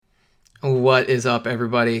What is up,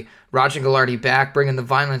 everybody? Rajan Ghilardi back, bringing the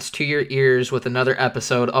violence to your ears with another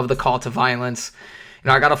episode of The Call to Violence.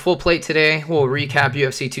 I got a full plate today. We'll recap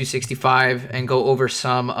UFC 265 and go over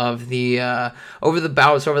some of the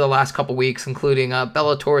bouts over the last couple weeks, including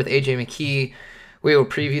Bellator with AJ McKee. We will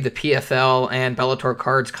preview the PFL and Bellator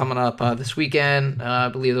cards coming up this weekend. I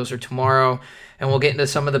believe those are tomorrow. And we'll get into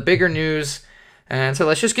some of the bigger news. And so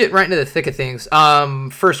let's just get right into the thick of things.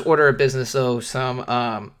 First order of business, though,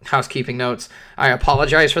 some housekeeping notes. I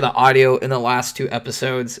apologize for the audio in the last two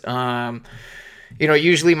episodes.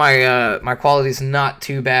 Usually my quality is not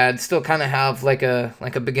too bad. Still kind of have like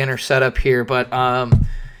a beginner setup here, but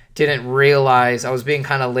didn't realize I was being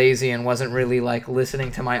kind of lazy and wasn't really like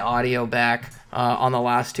listening to my audio back on the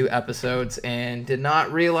last two episodes, and did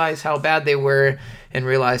not realize how bad they were, and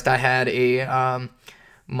realized I had a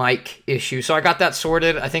mic issue. So I got that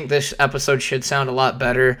sorted. I think this episode should sound a lot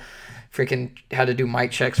better. Freaking had to do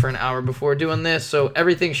mic checks for an hour before doing this, so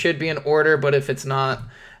everything should be in order, but if it's not,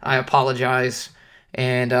 I apologize.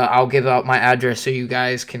 And I'll give out my address so you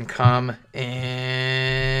guys can come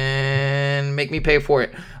and make me pay for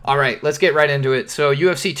it. All right, let's get right into it. So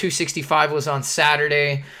UFC 265 was on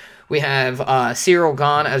Saturday. We have Cyril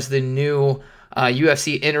Gane as the new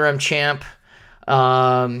UFC Interim champ.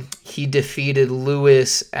 He defeated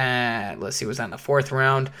Lewis at, let's see, was that in the fourth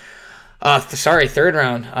round? Third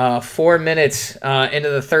round. 4 minutes into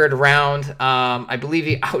the third round. I believe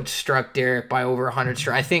he outstruck Derrick by over 100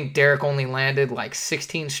 strikes. I think Derrick only landed like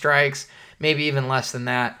 16 strikes, maybe even less than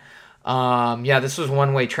that. This was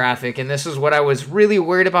one-way traffic, and this is what I was really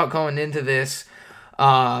worried about going into this.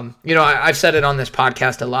 I've said it on this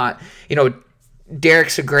podcast a lot.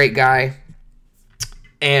 Derrick's a great guy.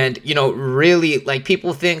 And, really, like,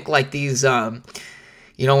 people think, like, these, when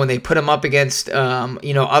they put him up against,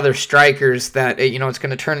 other strikers that, it's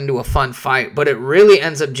going to turn into a fun fight. But it really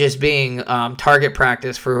ends up just being target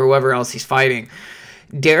practice for whoever else he's fighting.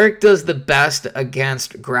 Derrick does the best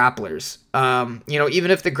against grapplers.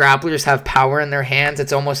 Even if the grapplers have power in their hands,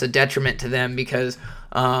 it's almost a detriment to them because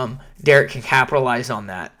Derrick can capitalize on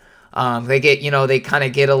that. They kind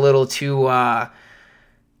of get a little too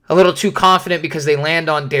confident because they land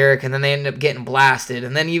on Derrick, and then they end up getting blasted.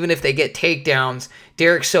 And then even if they get takedowns,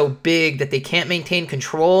 Derrick's so big that they can't maintain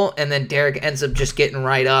control, and then Derrick ends up just getting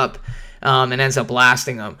right up and ends up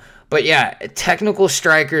blasting them. But yeah, technical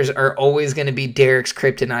strikers are always going to be Derrick's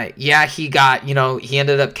kryptonite. Yeah, he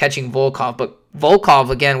ended up catching Volkov, but Volkov,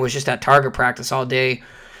 again, was just at target practice all day,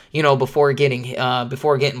 before getting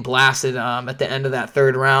blasted at the end of that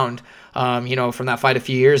third round, from that fight a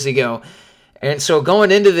few years ago. And so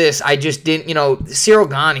going into this, I just didn't, Cyril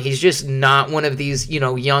Gane, he's just not one of these,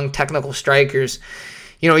 young technical strikers.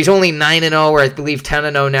 He's only 9-0, or I believe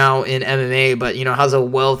 10-0 now in MMA, but, has a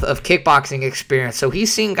wealth of kickboxing experience. So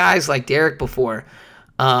he's seen guys like Derrick before.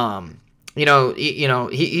 He's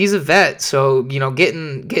a vet. So,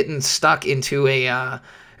 getting stuck into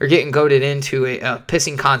or getting goaded into a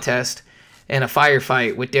pissing contest and a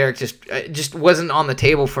firefight with Derrick just wasn't on the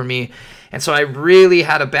table for me. And so I really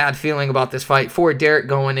had a bad feeling about this fight for Derrick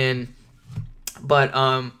going in. But,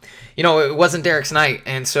 it wasn't Derrick's night.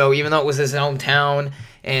 And so even though it was his hometown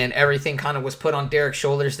and everything kind of was put on Derrick's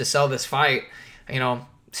shoulders to sell this fight,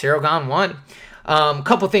 Cyril Gane won.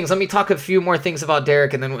 Couple things. Let me talk a few more things about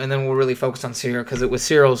Derrick, and then we'll really focus on Cyril, because it was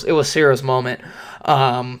Cyril's moment.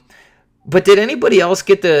 But did anybody else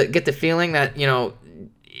get the feeling that,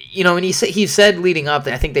 and he said leading up,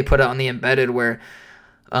 that I think they put it on the embedded, where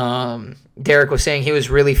Derrick was saying he was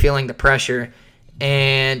really feeling the pressure,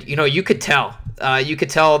 and you could tell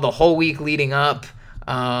the whole week leading up.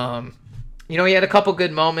 He had a couple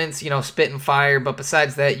good moments, spitting fire, but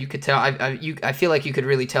besides that, you could tell. I feel like you could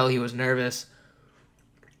really tell he was nervous.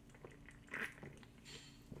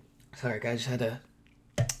 Sorry, guys, just had to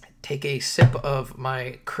take a sip of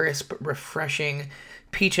my crisp, refreshing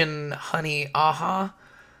peach and honey AHA.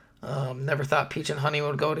 Never thought peach and honey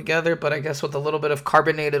would go together, but I guess with a little bit of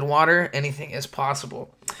carbonated water, anything is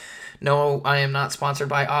possible. No, I am not sponsored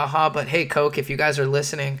by AHA, but hey, Coke, if you guys are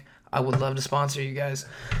listening, I would love to sponsor you guys.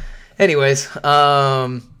 Anyways,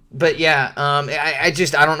 but yeah, I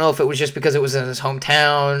don't know if it was just because it was in his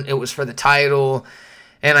hometown, it was for the title,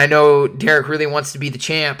 and I know Derrick really wants to be the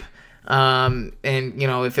champ, and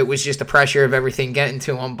if it was just the pressure of everything getting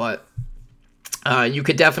to him, but you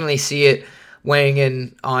could definitely see it weighing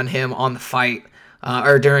in on him on the fight,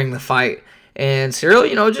 or during the fight. And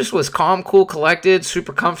Cyril, just was calm, cool, collected,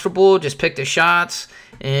 super comfortable, just picked his shots,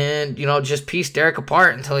 and, just pieced Derrick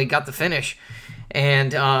apart until he got the finish.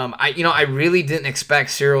 And, I really didn't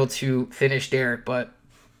expect Cyril to finish Derrick, but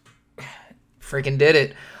freaking did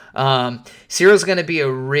it. Cyril's going to be a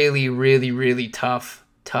really, really, really tough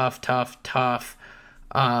matchup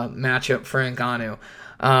for Ngannou.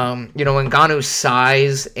 Ngannou's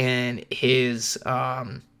size and his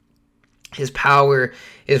power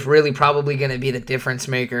is really probably going to be the difference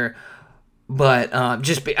maker. But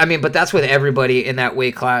but that's with everybody in that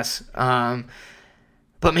weight class.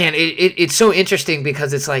 But man, it's so interesting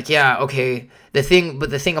because it's like, yeah, okay. The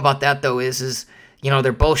thing about that though is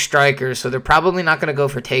they're both strikers, so they're probably not going to go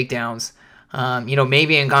for takedowns.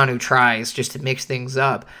 Maybe Ngannou tries just to mix things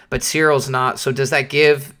up, but Cyril's not. So does that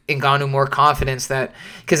give Ngannou more confidence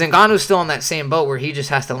because Ngannou's still in that same boat where he just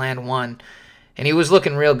has to land one, and he was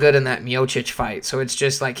looking real good in that Miocic fight. So it's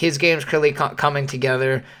just like his game's clearly coming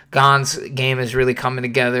together. Gane's game is really coming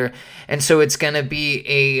together, and so it's gonna be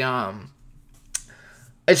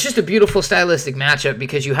it's just a beautiful stylistic matchup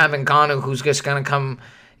because you have Ngannou who's just gonna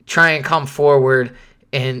try and come forward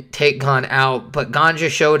and take Gane out, but Gane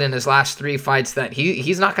just showed in his last 3 fights that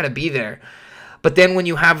he's not going to be there. But then when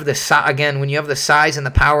you have the size and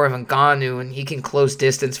the power of Ngannou, and he can close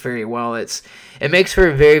distance very well, it makes for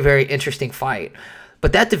a very, very interesting fight.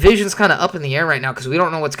 But that division's kind of up in the air right now because we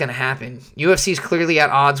don't know what's going to happen. UFC's clearly at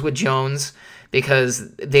odds with Jones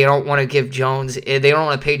because they don't want to pay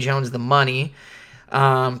Jones the money.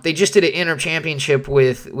 They just did an interim championship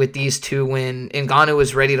with these two when Ngannou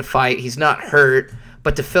was ready to fight. He's not hurt.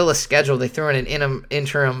 But to fill a schedule, they threw in an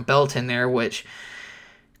interim belt in there, which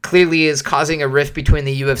clearly is causing a rift between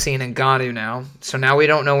the UFC and Ngannou now. So now we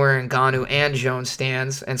don't know where Ngannou and Jones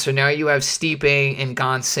stands. And so now you have Stipe and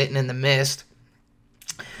Gane sitting in the mist.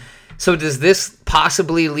 So does this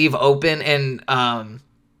possibly leave open? And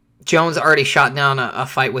Jones already shot down a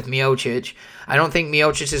fight with Miocic. I don't think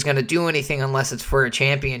Miocic is going to do anything unless it's for a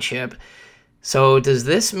championship. So does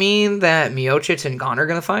this mean that Miocic and Gane are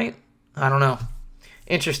going to fight? I don't know.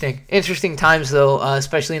 Interesting times though,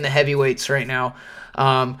 especially in the heavyweights right now.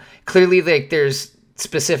 Clearly, there's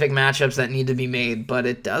specific matchups that need to be made, but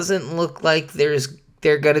it doesn't look like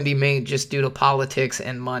they're going to be made just due to politics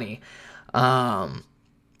and money. So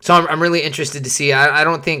I'm really interested to see. I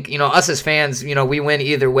don't think us as fans, we win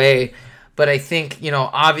either way. But I think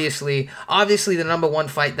obviously the number one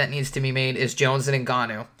fight that needs to be made is Jones and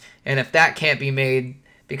Ngannou, and if that can't be made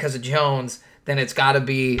because of Jones, then it's got to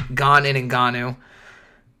be Gane and Ngannou.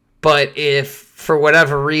 But if, for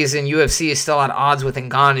whatever reason, UFC is still at odds with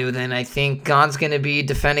Ngannou, then I think Gane's going to be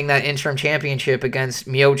defending that interim championship against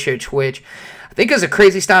Miocic, which I think is a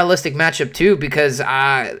crazy stylistic matchup too, because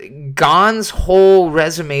Gane's whole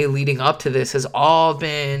resume leading up to this has all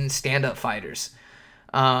been stand-up fighters.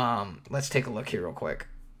 Let's take a look here real quick.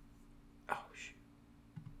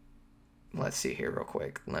 Let's see here real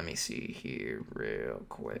quick. Let me see here real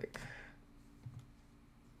quick.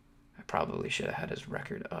 I probably should have had his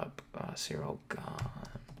record up. Cyril Gane.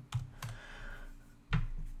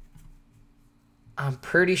 I'm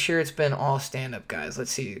pretty sure it's been all stand-up guys.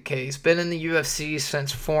 Let's see. Okay, he's been in the UFC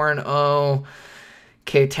since 4-0.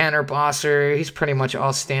 Okay, Tanner Bosser, he's pretty much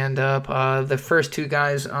all stand-up. The first two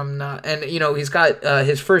guys, I'm not... And, he's got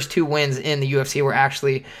his first 2 wins in the UFC were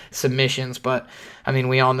actually submissions, but,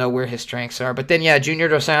 we all know where his strengths are. But then, Junior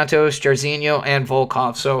Dos Santos, Jairzinho, and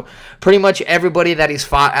Volkov. So, pretty much everybody that he's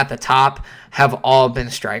fought at the top have all been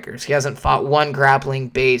strikers. He hasn't fought one grappling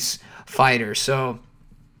base fighter, so...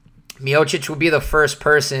 Miocic would be the first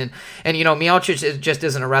person, and Miocic just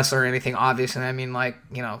isn't a wrestler or anything, obviously.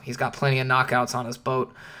 He's got plenty of knockouts on his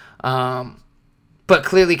boat, but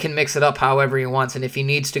clearly can mix it up however he wants. And if he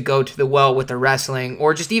needs to go to the well with the wrestling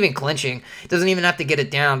or just even clinching, doesn't even have to get it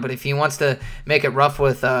down. But if he wants to make it rough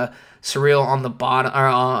with Cyril on the bottom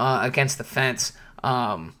or against the fence,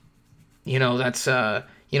 that's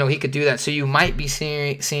he could do that. So you might be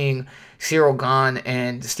seeing Cyril Gane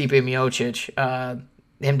and Stipe Miocic.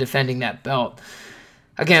 Him defending that belt.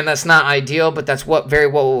 Again, that's not ideal, but that's what very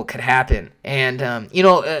well could happen. And now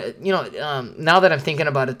that I'm thinking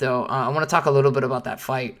about it, though, I want to talk a little bit about that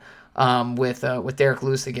fight with Derrick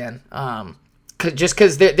Lewis again.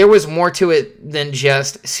 Because there was more to it than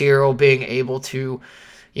just Cyril being able to,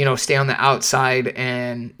 stay on the outside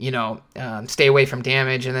and stay away from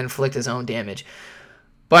damage and then inflict his own damage.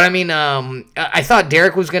 But I thought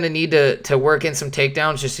Derrick was going to need to work in some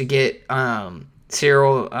takedowns just to get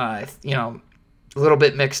Cyril, a little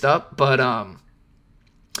bit mixed up, but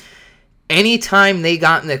anytime they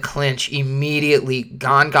got in the clinch, immediately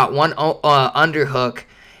Gane got one underhook,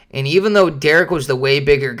 and even though Derrick was the way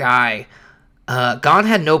bigger guy, Gane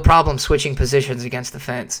had no problem switching positions against the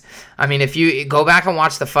fence. If you go back and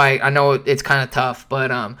watch the fight, I know it's kind of tough,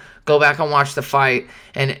 but go back and watch the fight,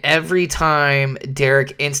 and every time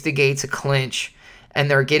Derrick instigates a clinch, and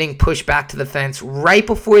they're getting pushed back to the fence. Right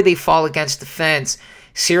before they fall against the fence,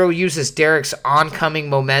 Cyril uses Derrick's oncoming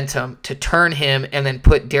momentum to turn him and then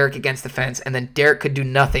put Derrick against the fence, and then Derrick could do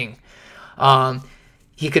nothing.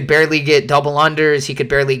 He could barely get double unders. He could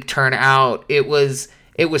barely turn out. It was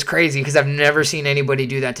crazy because I've never seen anybody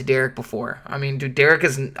do that to Derrick before. I mean, dude, Derrick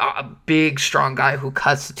is a big, strong guy who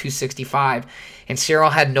cuts to 265, and Cyril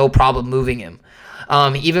had no problem moving him.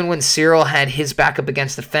 Even when Cyril had his back up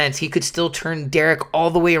against the fence, he could still turn Derrick all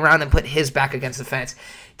the way around and put his back against the fence.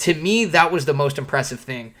 To me, that was the most impressive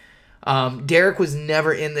thing. Derrick was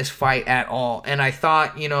never in this fight at all. And I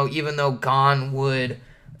thought, even though Gane would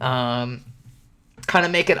kind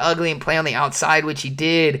of make it ugly and play on the outside, which he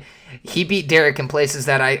did, he beat Derrick in places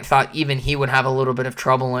that I thought even he would have a little bit of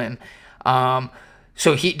trouble in.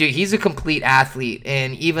 So he's a complete athlete,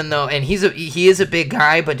 and he is a big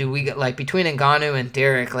guy, but between Ngannou and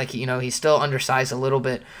Derrick, he's still undersized a little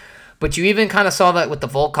bit. But you even kind of saw that with the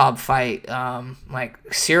Volkov fight.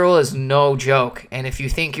 Cyril is no joke, and if you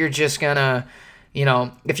think you're just gonna,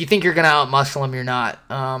 if you think you're gonna outmuscle him, you're not.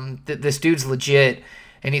 This dude's legit,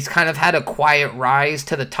 and he's kind of had a quiet rise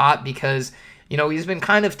to the top because he's been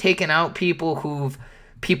kind of taking out people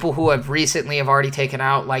who have recently already taken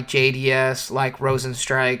out, like JDS, like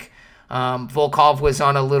Rosenstrike. Volkov was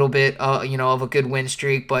on a little bit, of a good win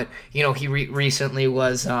streak, but he recently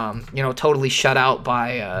was, totally shut out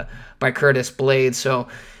by Curtis Blades. So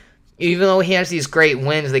even though he has these great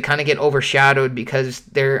wins, they kind of get overshadowed because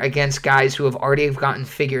they're against guys who have already gotten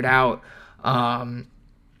figured out.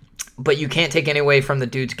 But you can't take any away from the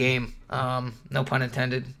dude's game. No pun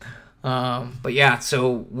intended. But yeah,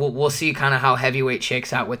 so we'll see kind of how heavyweight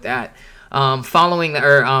shakes out with that.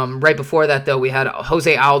 Right before that though, we had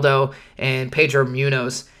Jose Aldo and Pedro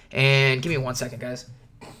Munoz. And give me 1 second, guys.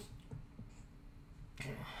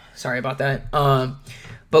 Sorry about that.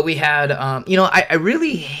 But we had, I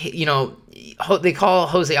really, they call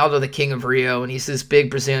Jose Aldo the King of Rio, and he's this big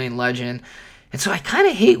Brazilian legend. And so I kind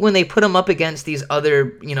of hate when they put him up against these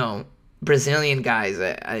other, Brazilian guys.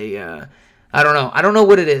 I don't know. I don't know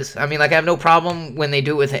what it is. I mean, I have no problem when they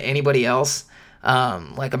do it with anybody else.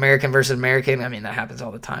 Like American versus American. I mean, that happens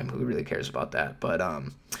all the time. Who really cares about that? But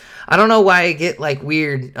I don't know why I get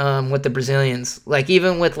weird with the Brazilians.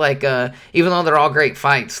 Even with even though they're all great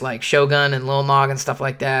fights, like Shogun and Lil Nog and stuff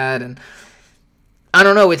like that. And I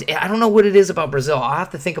don't know. I don't know what it is about Brazil. I'll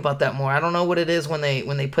have to think about that more. I don't know what it is when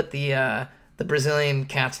they put the Brazilian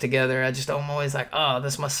cats together. I'm always like, oh,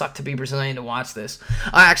 this must suck to be Brazilian to watch this.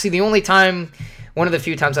 Actually, one of the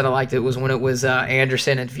few times that I liked it was when it was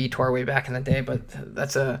Anderson and Vitor way back in the day, but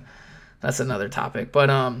that's another topic.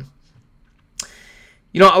 But I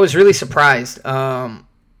was really surprised.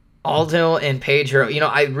 Aldo and Pedro,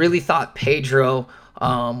 I really thought Pedro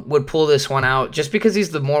would pull this one out just because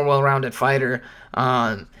he's the more well-rounded fighter.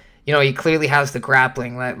 He clearly has the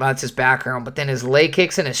grappling. That's his background. But then his leg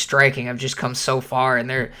kicks and his striking have just come so far. And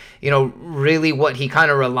they're, really what he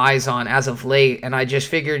kind of relies on as of late. And I just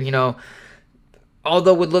figured,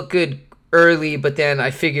 Aldo would look good early. But then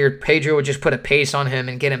I figured Pedro would just put a pace on him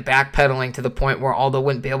and get him backpedaling to the point where Aldo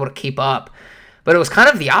wouldn't be able to keep up. But it was kind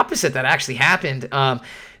of the opposite that actually happened.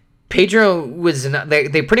 Pedro was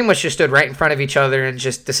they pretty much just stood right in front of each other and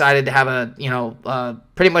just decided to have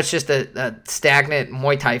pretty much just a stagnant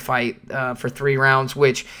Muay Thai fight for 3 rounds,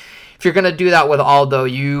 which if you're going to do that with Aldo,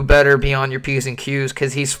 you better be on your P's and Q's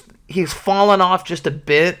because he's fallen off just a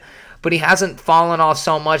bit, but he hasn't fallen off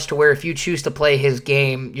so much to where if you choose to play his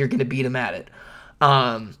game, you're going to beat him at it.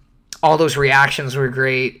 All those reactions were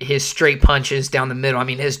great. His straight punches down the middle. I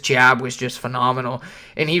mean, his jab was just phenomenal,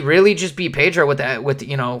 and he really just beat Pedro with that. With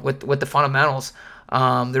the fundamentals.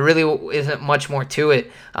 There really isn't much more to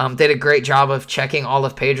it. Did a great job of checking all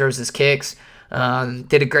of Pedro's kicks.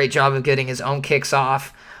 Did a great job of getting his own kicks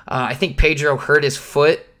off. I think Pedro hurt his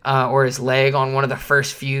foot or his leg on one of the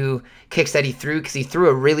first few kicks that he threw because he threw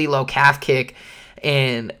a really low calf kick.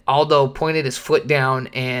 And Aldo pointed his foot down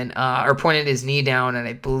or pointed his knee down, and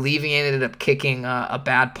I believe he ended up kicking a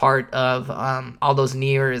bad part of Aldo's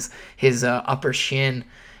knee or his upper shin,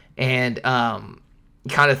 and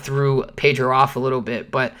kind of threw Pedro off a little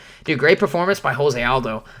bit. But dude, great performance by Jose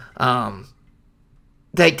Aldo. To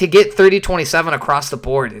get 30-27 across the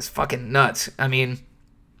board is fucking nuts. I mean,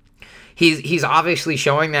 he's obviously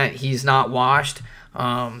showing that he's not washed.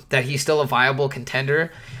 That he's still a viable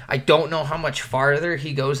contender. I don't know how much farther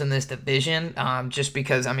he goes in this division, just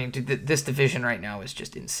because, I mean, dude, this division right now is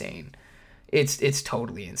just insane. It's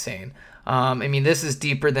totally insane. I mean, this is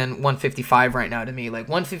deeper than 155 right now to me.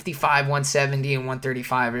 155, 170, and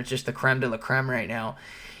 135 are just the creme de la creme right now.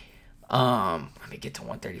 Let me get to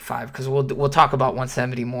 135 because we'll talk about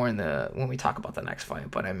 170 more when we talk about the next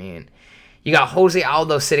fight. But I mean, you got Jose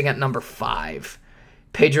Aldo sitting at number 5.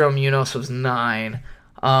 Pedro Munoz was 9.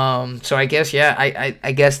 So I guess, yeah,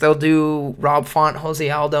 I guess they'll do Rob Font, Jose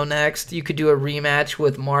Aldo next. You could do a rematch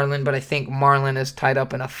with Marlon, but I think Marlon is tied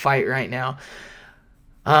up in a fight right now.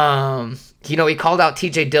 He called out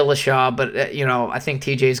TJ Dillashaw, but, I think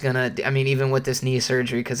TJ's going to, even with this knee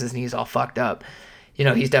surgery, because his knee's all fucked up,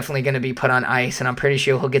 he's definitely going to be put on ice, and I'm pretty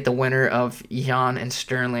sure he'll get the winner of Jan and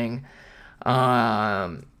Sterling.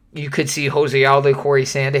 You could see Jose Aldo, Corey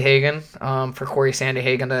Sandhagen, for Corey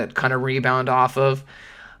Sandhagen to kind of rebound off of.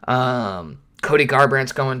 Cody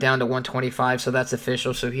Garbrandt's going down to 125, so that's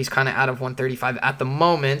official. So he's kind of out of 135 at the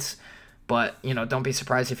moment, but, don't be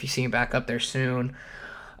surprised if you see him back up there soon.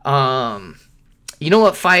 You know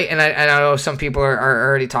what fight, and I know some people are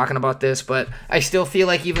already talking about this, but I still feel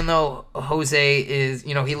like even though Jose is,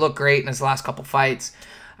 he looked great in his last couple fights,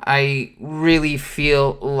 I really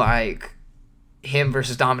feel like him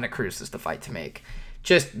versus Dominic Cruz is the fight to make.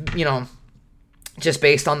 Just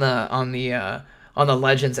based on the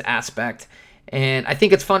Legends aspect. And I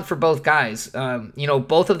think it's fun for both guys.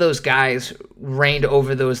 Both of those guys reigned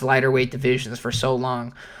over those lighter weight divisions for so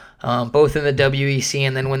long. Both in the WEC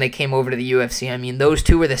and then when they came over to the UFC. Those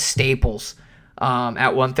two were the staples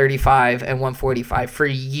at 135 and 145 for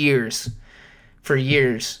years.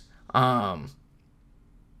 I'm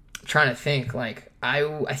trying to think,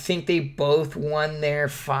 I think they both won their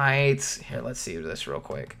fights. Here, let's see this real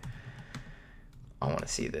quick. I want to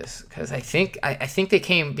see this because I think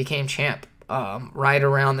they became champ right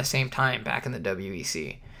around the same time back in the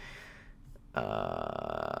WEC.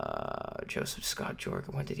 Joseph Scott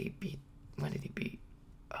Jorgen. When did he beat?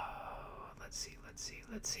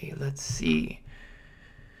 Let's see.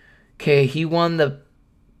 Okay, he won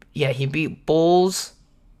he beat Bulls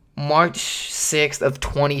March 6th of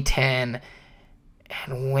 2010.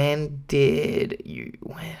 And when did you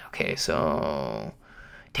win? Okay, so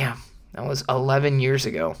damn, that was 11 years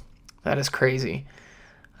ago. That is crazy.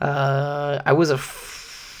 I was in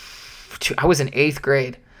 8th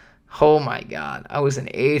grade. Oh my God, I was in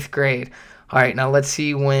 8th grade. All right, now let's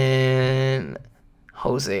see when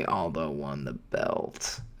Jose Aldo won the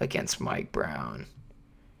belt against Mike Brown.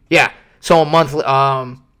 Yeah, so a month.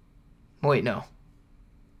 Wait, no.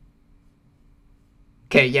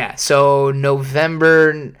 Okay, yeah, so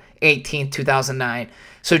November 18th, 2009.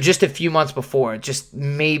 So just a few months before, just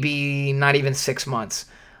maybe not even 6 months.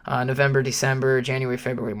 November, December, January,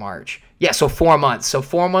 February, March. Yeah, so 4 months. So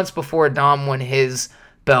 4 months before Dom won his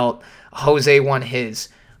belt, Jose won his.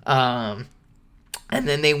 And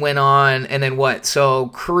then they went on, and then what? So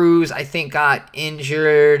Cruz, I think, got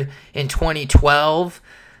injured in 2012.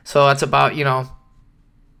 So that's about,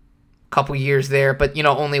 couple years there, but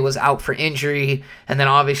only was out for injury, and then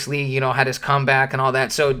obviously had his comeback and all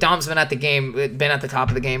that. So Dom's been at the top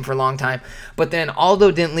of the game for a long time. But then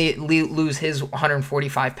Aldo didn't lose his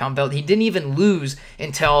 145-pound belt. He didn't even lose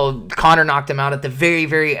until Conor knocked him out at the very,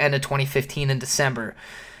 very end of 2015 in December.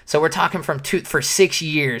 So we're talking for 6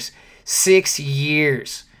 years. 6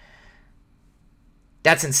 years.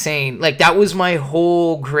 That's insane. That was my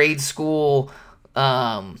whole grade school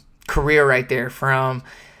career right there from.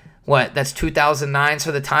 What? That's 2009.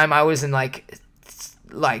 So the time I was in like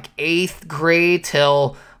 8th grade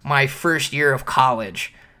till my first year of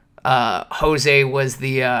college, Jose was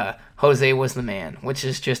the man, which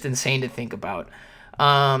is just insane to think about.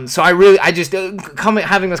 So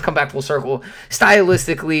having this come back full circle,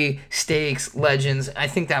 stylistically, stakes, legends. I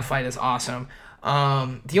think that fight is awesome.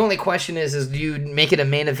 The only question is do you make it a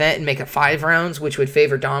main event and make it 5 rounds, which would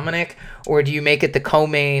favor Dominic, or do you make it the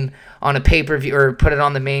co-main on a pay-per-view, or put it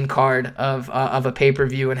on the main card of a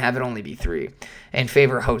pay-per-view and have it only be 3 and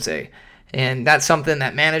favor Jose? And that's something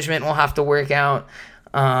that management will have to work out.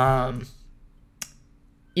 I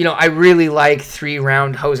really like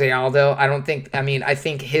 3-round Jose Aldo. I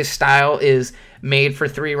think his style is made for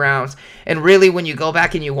 3 rounds. And really, when you go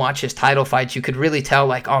back and you watch his title fights, you could really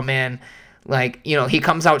tell, oh man, he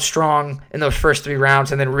comes out strong in those first 3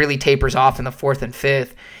 rounds and then really tapers off in the 4th and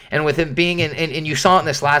 5th. And with him being and you saw it in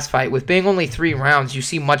this last fight, with being only 3 rounds, you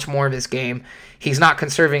see much more of his game. He's not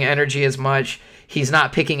conserving energy as much. He's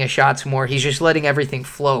not picking his shots more. He's just letting everything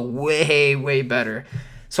flow way, way better.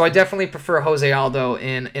 So I definitely prefer Jose Aldo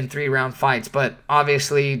in 3-round fights, but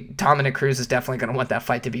obviously Dominic Cruz is definitely going to want that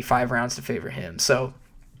fight to be 5 rounds to favor him. So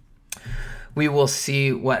we will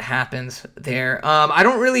see what happens there. I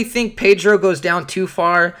don't really think Pedro goes down too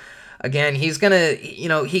far. Again, he's going to,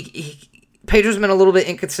 Pedro's been a little bit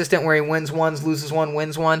inconsistent where he wins one, loses one,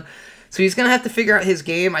 wins one. So he's going to have to figure out his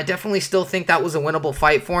game. I definitely still think that was a winnable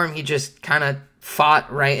fight for him. He just kind of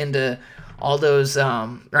fought right into Aldo's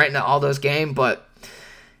game. But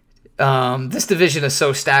this division is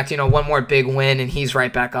so stacked. One more big win, and he's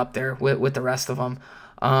right back up there with the rest of them.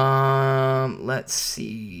 Let's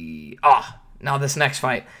see. Now this next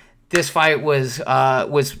fight. This fight was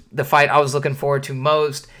the fight I was looking forward to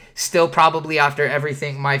most. Still probably after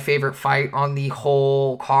everything my favorite fight on the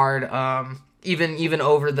whole card. Even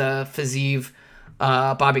over the Fiziev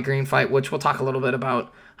Bobby Green fight, which we'll talk a little bit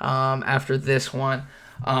about after this one.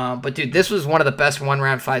 But dude, this was one of the best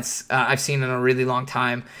one-round fights I've seen in a really long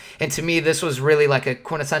time. And to me, this was really like a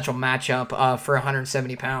quintessential matchup for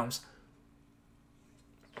 170 pounds.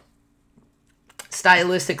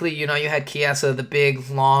 Stylistically, you had Chiesa, the big,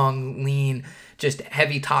 long, lean, just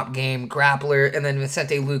heavy top game grappler, and then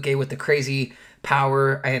Vincente Luque with the crazy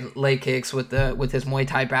power and leg kicks with his Muay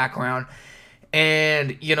Thai background.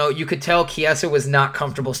 And, you could tell Chiesa was not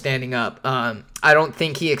comfortable standing up. I don't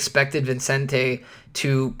think he expected Vincente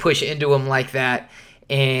to push into him like that.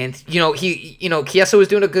 And, Chiesa was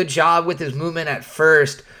doing a good job with his movement at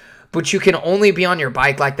first, but you can only be on your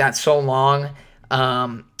bike like that so long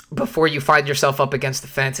before you find yourself up against the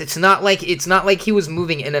fence. It's not like he was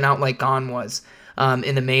moving in and out like Gane was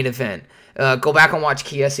in the main event. Go back and watch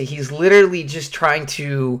Chiesa. He's literally just trying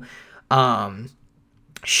to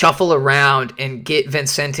shuffle around and get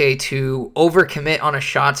Vincente to overcommit on a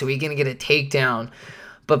shot so he can get a takedown.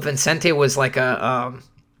 But Vincente was like a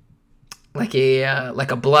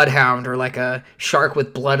bloodhound or like a shark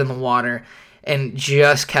with blood in the water, and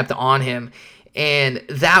just kept on him. And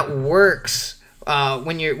that works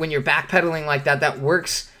when you're backpedaling like that. That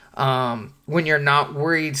works when you're not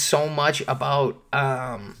worried so much about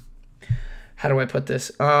how do I put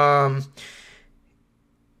this?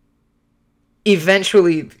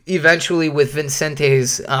 Eventually with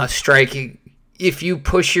Vincente's striking, if you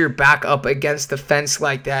push your back up against the fence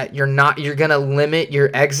like that, you're gonna limit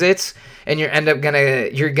your exits, and you're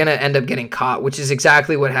gonna end up getting caught, which is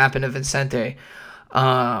exactly what happened to Vincente.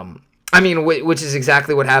 Which is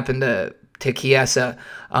exactly what happened to Chiesa.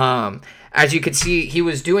 As you could see, he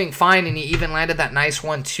was doing fine, and he even landed that nice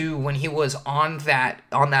 1-2 when he was on that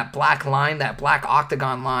black line, that black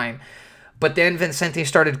octagon line. But then Vincente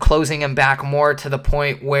started closing him back more to the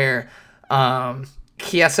point where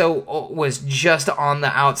Chiesa was just on the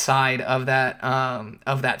outside of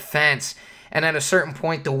that fence. And at a certain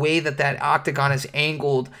point, the way that octagon is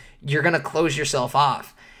angled, you're going to close yourself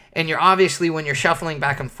off. And you're obviously, when you're shuffling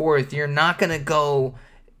back and forth, you're not going to go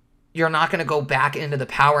back into the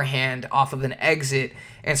power hand off of an exit.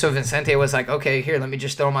 And so Vincente was like, okay, here, let me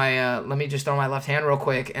just throw my left hand real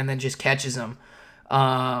quick, and then just catches him.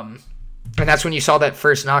 And that's when you saw that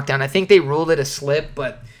first knockdown. I think they ruled it a slip,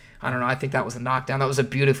 but I don't know. I think that was a knockdown. That was a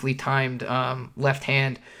beautifully timed left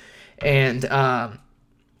hand. And,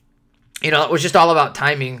 it was just all about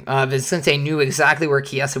timing. Vincente knew exactly where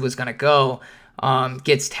Chiesa was going to go,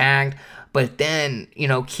 gets tagged. But then,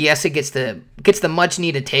 Chiesa gets the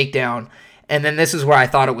much-needed takedown. And then this is where I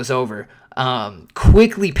thought it was over.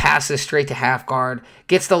 Quickly passes straight to half guard,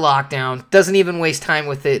 gets the lockdown, doesn't even waste time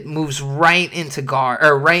with it, moves right into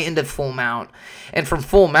right into full mount. And from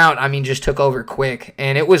full mount, just took over quick.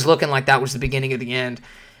 And it was looking like that was the beginning of the end.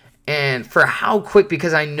 And for how quick,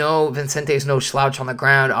 because I know Vincente's no slouch on the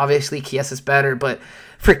ground. Obviously, Chiesa's better, but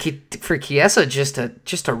for Chiesa just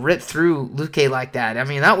to rip through Luque like that,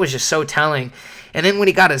 that was just so telling. And then when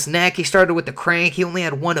he got his neck, he started with the crank. He only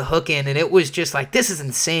had one to hook in, and it was just like, this is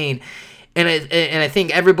insane. And I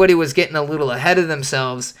think everybody was getting a little ahead of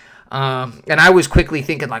themselves. And I was quickly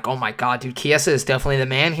thinking like, oh my God, dude, Chiesa is definitely the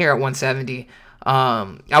man here at 170.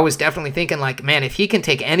 I was definitely thinking like, man, if he can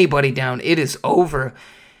take anybody down, it is over.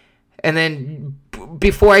 And then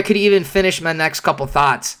before I could even finish my next couple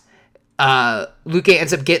thoughts, Luque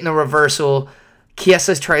ends up getting a reversal.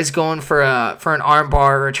 Chiesa tries going for an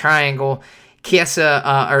armbar or a triangle.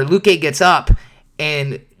 Luque gets up,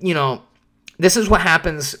 and this is what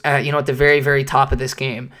happens at the very, very top of this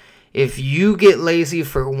game. If you get lazy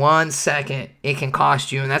for 1 second, it can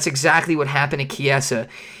cost you, and that's exactly what happened to Chiesa.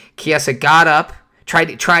 Chiesa got up,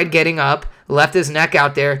 tried getting up, left his neck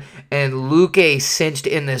out there, and Luque cinched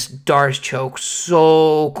in this Darce choke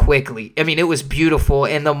so quickly. It was beautiful,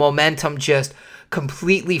 and the momentum just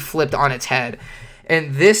completely flipped on its head.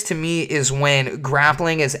 And this, to me, is when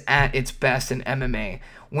grappling is at its best in MMA.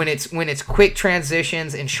 When it's quick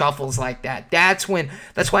transitions and shuffles like that. That's why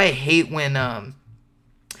I hate when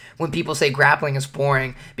when people say grappling is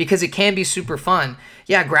boring, because it can be super fun.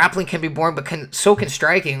 Yeah, grappling can be boring, but so can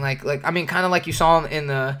striking. Like I mean, kind of like you saw in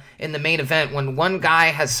the main event, when one guy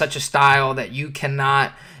has such a style that you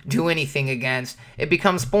cannot do anything against, it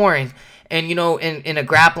becomes boring. And you know, in a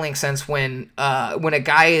grappling sense, when a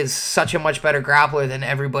guy is such a much better grappler than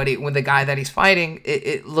everybody, when the guy that he's fighting,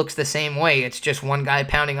 it looks the same way. It's just one guy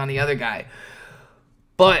pounding on the other guy.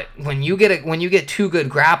 But when you get two good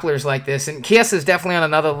grapplers like this, and Chiesa is definitely on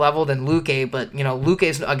another level than Luque, but you know,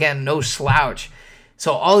 Luque's again no slouch.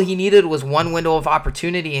 So all he needed was one window of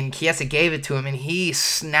opportunity, and Chiesa gave it to him, and he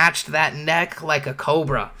snatched that neck like a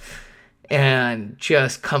cobra and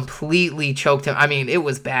just completely choked him. I mean, it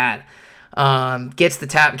was bad. Gets the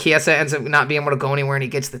tap. Chiesa ends up not being able to go anywhere, and he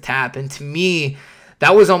gets the tap. And to me,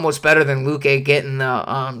 that was almost better than Luque getting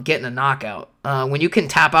the knockout. When you can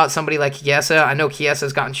tap out somebody like Chiesa, I know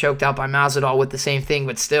Chiesa's gotten choked out by Masvidal with the same thing,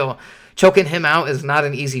 but still, choking him out is not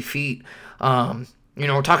an easy feat. You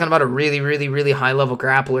know, we're talking about a really, really, really high-level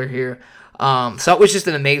grappler here. So it was just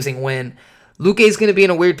an amazing win. Luque's going to be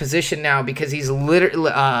in a weird position now because he's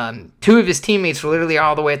literally two of his teammates were literally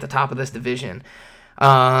all the way at the top of this division.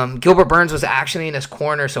 Gilbert Burns was actually in his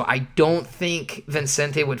corner, so I don't think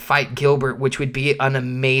Vincente would fight Gilbert, which would be an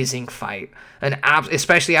amazing fight.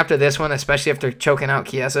 Especially after this one, especially after choking out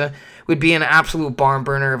Chiesa, would be an absolute barn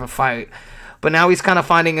burner of a fight. But now he's kind of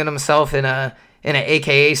finding himself in an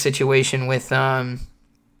AKA situation with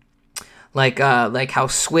like how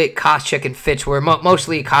Swick, Koscheck, and Fitch were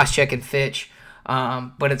mostly Koscheck and Fitch.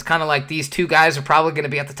 But it's kind of like these two guys are probably going to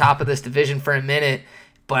be at the top of this division for a minute,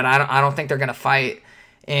 but I don't think they're going to fight.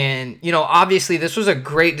 And, you know, obviously this was a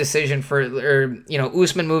great decision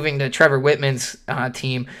Usman moving to Trevor Whitman's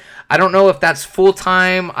team. I don't know if that's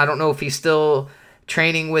full-time. I don't know if he's still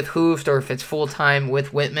training with Hooft or if it's full-time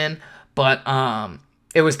with Whitman. But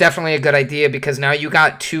it was definitely a good idea because now you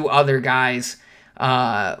got two other guys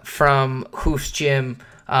from Hooft's gym,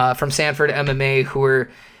 from Sanford MMA, who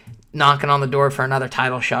are knocking on the door for another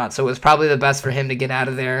title shot. So it was probably the best for him to get out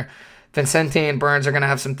of there. Vincente and Burns are going to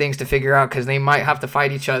have some things to figure out because they might have to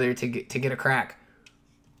fight each other to get a crack.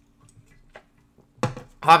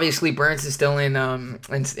 Obviously, Burns is still in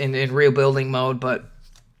rebuilding mode, but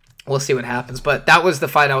we'll see what happens. But that was the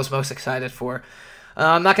fight I was most excited for.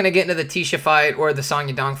 I'm not going to get into the Tisha fight or the Song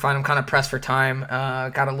Yadong fight. I'm kind of pressed for time.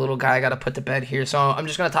 Got a little guy I got to put to bed here. So I'm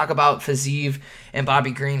just going to talk about Fiziev and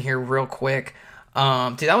Bobby Green here real quick.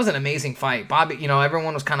 Dude, that was an amazing fight. Bobby, you know,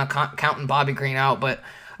 everyone was kind of counting Bobby Green out, but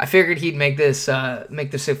I figured he'd make this a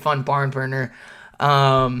fun barn burner.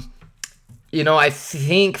 You know, I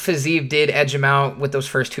think Fiziev did edge him out with those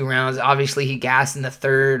first two rounds. Obviously, he gassed in the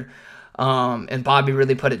third, and Bobby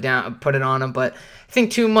really put it on him. But I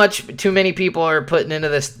think too many people are putting into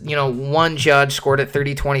this. You know, one judge scored at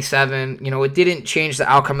 30-27. You know, it didn't change the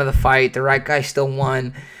outcome of the fight. The right guy still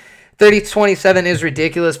won. 30-27 is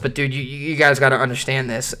ridiculous, but dude, you guys got to understand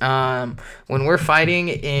this. When we're fighting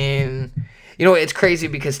in, you know, it's crazy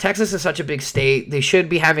because Texas is such a big state. They should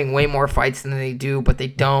be having way more fights than they do, but they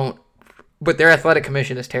don't. But their athletic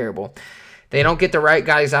commission is terrible. They don't get the right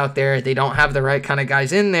guys out there. They don't have the right kind of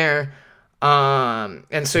guys in there.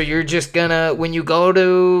 And so you're just gonna, when you go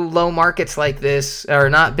to low markets like this, or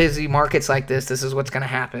not busy markets like this is what's gonna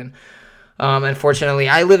happen. Unfortunately,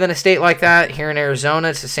 I live in a state like that. Here in Arizona,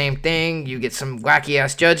 it's the same thing. You get some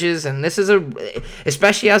wacky-ass judges, and this is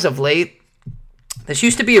especially as of late, this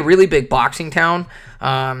used to be a really big boxing town,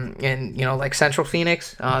 in, you know, like Central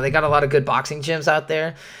Phoenix. They got a lot of good boxing gyms out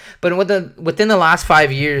there. But within the last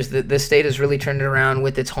 5 years, this state has really turned it around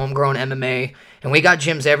with its homegrown MMA. And we got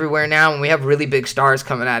gyms everywhere now, and we have really big stars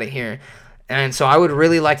coming out of here. And so I would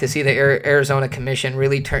really like to see the Arizona Commission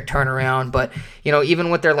really turn around. But, you know,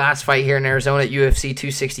 even with their last fight here in Arizona at UFC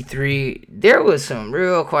 263, there was some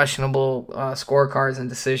real questionable scorecards and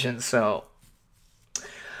decisions. So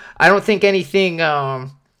I don't think anybody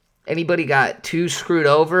got too screwed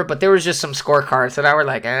over, but there was just some scorecards that I were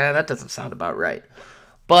like, that doesn't sound about right.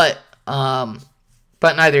 But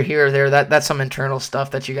neither here or there. That's some internal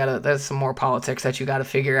stuff that that's some more politics that you gotta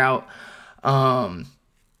figure out.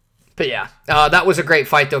 But yeah, that was a great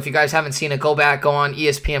fight though. If you guys haven't seen it, go on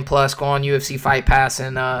ESPN Plus, go on UFC Fight Pass,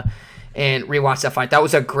 and rewatch that fight. That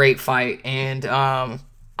was a great fight, and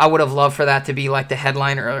I would have loved for that to be like the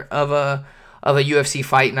headliner of a UFC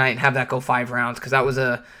fight night and have that go 5 rounds, because that was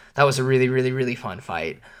a really, really, really fun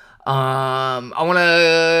fight. I want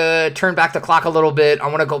to turn back the clock a little bit. I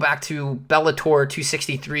want to go back to Bellator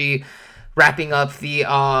 263, wrapping up the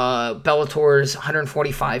Bellator's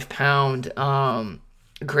 145-pound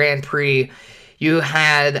Grand Prix. You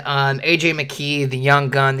had AJ McKee, the young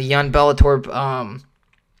gun, the young Bellator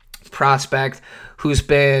prospect who's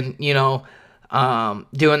been,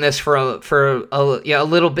 doing this for a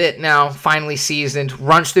little bit now, finally seasoned,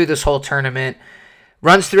 runs through this whole tournament,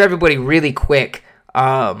 runs through everybody really quick.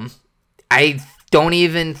 I don't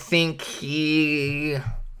even think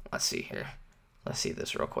let's see here. Let's see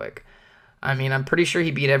this real quick. I mean, I'm pretty sure he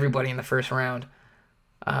beat everybody in the first round.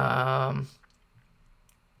 That's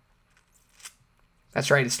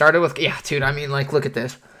right. It started with, dude, I mean, look at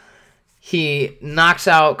this. He knocks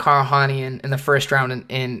out Karahanian in the first round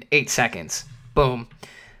in 8 seconds. Boom.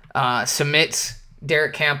 Submits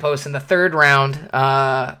Derek Campos in the third round,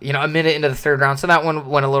 a minute into the third round. So that one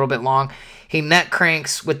went a little bit long. He neck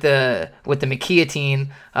cranks with the McKeotine,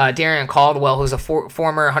 Darian Caldwell, who's a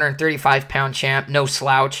former 135-pound champ, no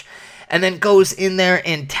slouch, and then goes in there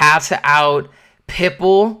and taps out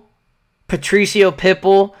Patricio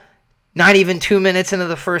Pitbull, not even 2 minutes into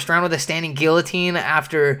the first round with a standing guillotine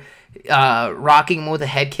after rocking him with a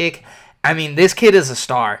head kick. I mean, this kid is a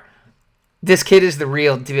star. This kid is the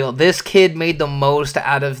real deal. This kid made the most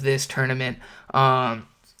out of this tournament.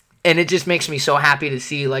 And it just makes me so happy to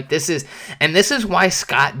see, this is why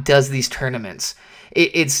Scott does these tournaments.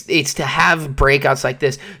 It's to have breakouts like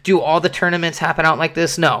this. Do all the tournaments happen out like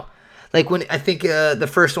this? No. When I think the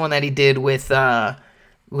first one that he did with the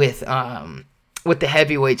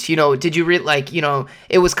heavyweights, did you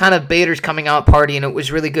it was kind of Bader's coming out party, and it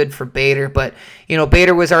was really good for Bader, but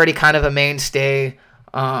Bader was already kind of a mainstay.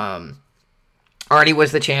 Already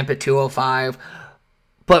was the champ at 205.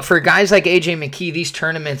 But for guys like AJ McKee, these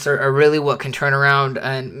tournaments are really what can turn around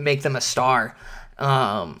and make them a star.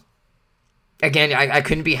 Again, I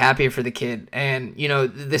couldn't be happier for the kid. And,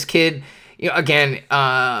 this kid,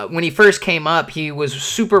 when he first came up, he was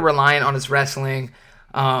super reliant on his wrestling.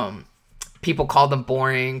 People called him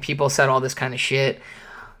boring. People said all this kind of shit.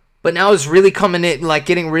 But now he's really coming in,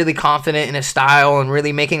 getting really confident in his style and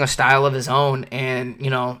really making a style of his own. And,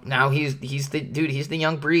 now he's the dude. He's the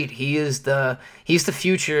young breed. He's the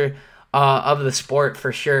future of the sport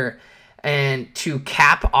for sure. And to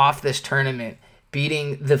cap off this tournament,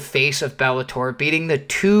 beating the face of Bellator, beating the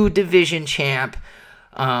 2-division champ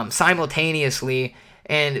simultaneously,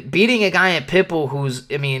 and beating a guy at Pitbull who's,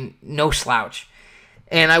 no slouch.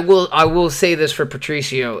 And I will say this for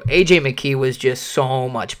Patricio. AJ McKee was just so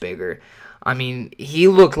much bigger. I mean, he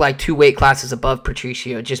looked like 2 weight classes above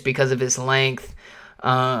Patricio just because of his length.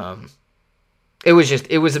 It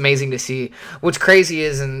was amazing to see. What's crazy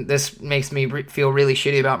is, and this makes me feel really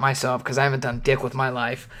shitty about myself because I haven't done dick with my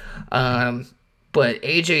life. But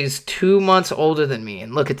AJ's 2 months older than me,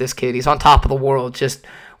 and look at this kid. He's on top of the world. Just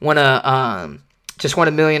won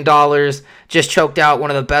 $1 million, just choked out one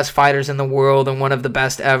of the best fighters in the world and one of the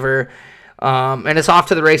best ever. And it's off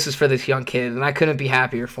to the races for this young kid, and I couldn't be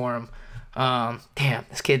happier for him. Damn,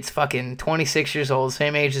 this kid's fucking 26 years old,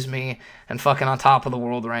 same age as me, and fucking on top of the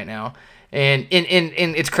world right now. And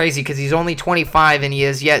it's crazy because he's only 25 and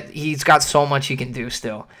he's got so much he can do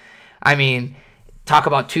still. I mean, talk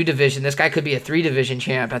about 2-division. This guy could be a 3-division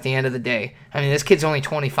champ at the end of the day. I mean, this kid's only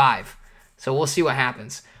 25, so we'll see what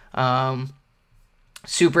happens.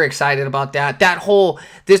 Super excited about that. That whole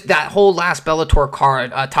last Bellator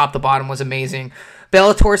card, top to bottom, was amazing.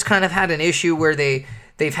 Bellator's kind of had an issue where they've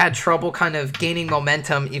had trouble kind of gaining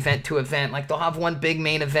momentum event to event. They'll have one big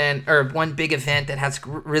main event or one big event that has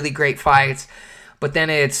really great fights, but then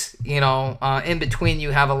it's in between you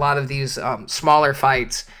have a lot of these smaller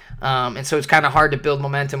fights, and so it's kind of hard to build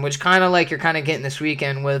momentum, which kind of you're kind of getting this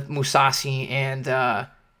weekend with Mousasi and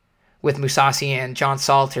John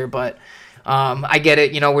Salter, but. I get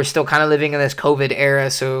it. We're still kind of living in this COVID era,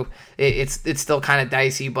 so it's still kind of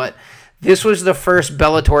dicey. But this was the first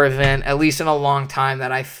Bellator event, at least in a long time,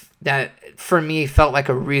 that for me felt like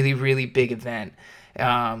a really, really big event.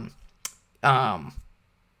 Not a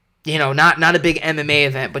big MMA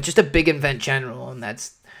event, but just a big event general, and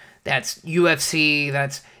that's UFC.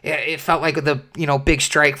 It felt like the big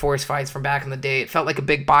Strikeforce fights from back in the day. It felt like a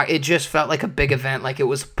big it just felt like a big event, like it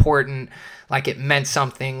was important. Like it meant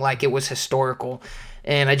something, like it was historical.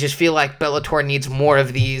 And I just feel like Bellator needs more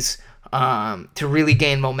of these to really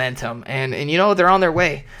gain momentum. And they're on their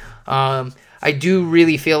way. I do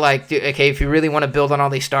really feel like, okay, if you really want to build on all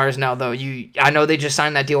these stars now, though, I know they just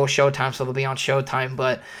signed that deal with Showtime, so they'll be on Showtime,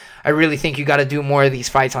 but I really think you got to do more of these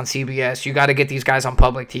fights on CBS. You got to get these guys on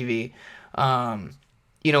public TV.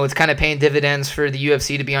 It's kind of paying dividends for the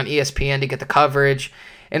UFC to be on ESPN to get the coverage.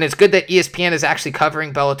 And it's good that ESPN is actually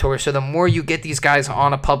covering Bellator, so the more you get these guys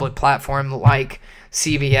on a public platform like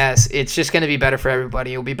CBS, it's just going to be better for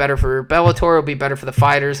everybody. It'll be better for Bellator, it'll be better for the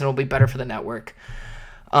fighters, and it'll be better for the network.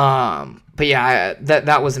 But yeah,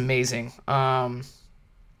 that was amazing.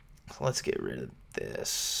 Let's get rid of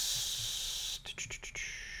this.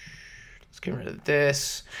 Let's get rid of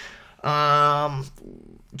this.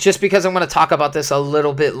 Just because I'm going to talk about this a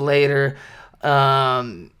little bit later.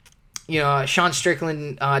 Sean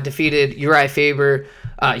Strickland defeated Uriah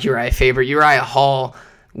Hall,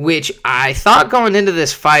 which I thought going into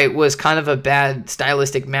this fight was kind of a bad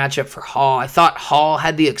stylistic matchup for Hall. I thought Hall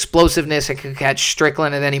had the explosiveness and could catch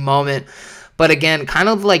Strickland at any moment. But again, kind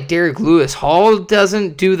of like Derrick Lewis, Hall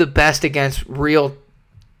doesn't do the best against real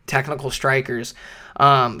technical strikers.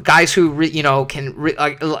 Guys who,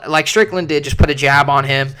 like Strickland did, just put a jab on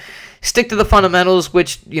him, stick to the fundamentals,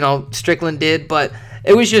 which, Strickland did. But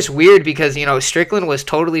it was just weird because, Strickland was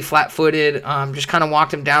totally flat-footed, just kind of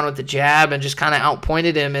walked him down with the jab and just kind of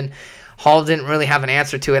outpointed him, and Hall didn't really have an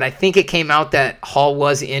answer to it. I think it came out that Hall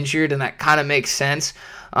was injured, and that kind of makes sense.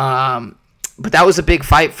 But that was a big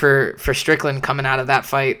fight for Strickland coming out of that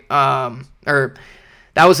fight.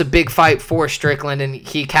 That was a big fight for Strickland, and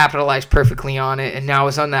he capitalized perfectly on it, and now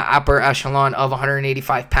is on the upper echelon of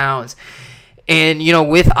 185 pounds. And,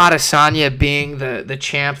 with Adesanya being the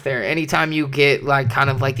champ there, anytime you get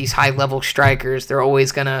like these high level strikers, they're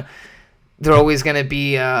always gonna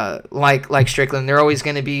be like Strickland. They're always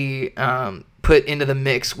gonna be put into the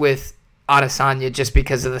mix with Adesanya just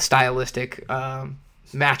because of the stylistic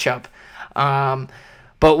matchup.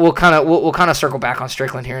 But we'll kind of circle back on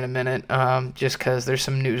Strickland here in a minute, just because there's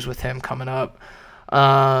some news with him coming up.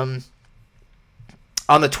 On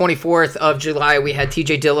the 24th of July, we had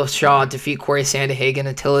TJ Dillashaw defeat Corey Sandhagen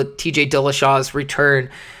until TJ Dillashaw's return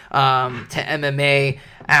to MMA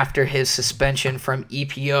after his suspension from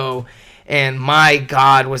EPO. And my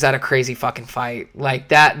God, was that a crazy fucking fight. Like,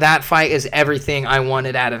 that fight is everything I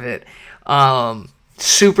wanted out of it.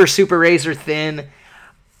 Super, super razor thin.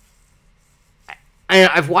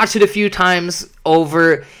 I've watched it a few times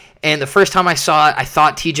over, and the first time I saw it, I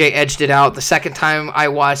thought TJ edged it out. The second time I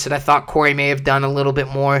watched it, I thought Corey may have done a little bit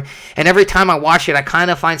more. And every time I watch it, I kind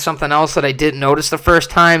of find something else that I didn't notice the first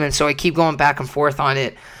time, and so I keep going back and forth on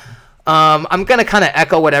it. I'm going to kind of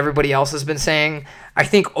echo what everybody else has been saying. I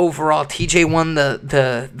think overall, TJ won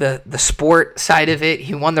the sport side of it.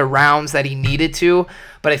 He won the rounds that he needed to.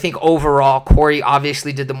 But I think overall, Corey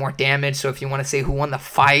obviously did the more damage. So if you want to say who won the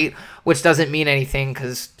fight, which doesn't mean anything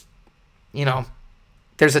because,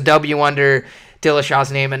 there's a W under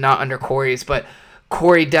Dillashaw's name and not under Corey's. But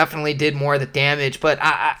Corey definitely did more of the damage. But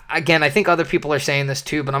I think other people are saying this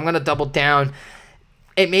too, but I'm going to double down.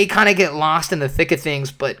 It may kind of get lost in the thick of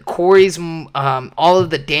things, but Corey's all of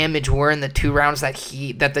the damage were in the 2 rounds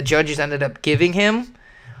that the judges ended up giving him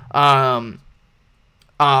on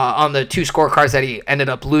the 2 scorecards that he ended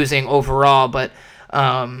up losing overall. But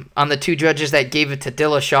on the 2 judges that gave it to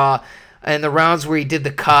Dillashaw, and the rounds where he did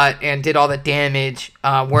the cut and did all the damage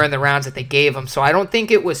were in the rounds that they gave him. So I don't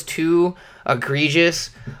think it was too egregious.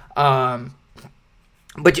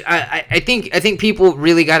 But I think people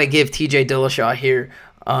really got to give TJ Dillashaw here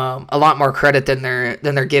a lot more credit than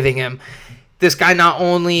they're giving him. This guy not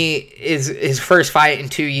only is his first fight in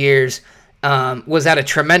 2 years was at a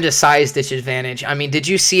tremendous size disadvantage. I mean, did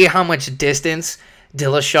you see how much distance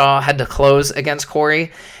Dillashaw had to close against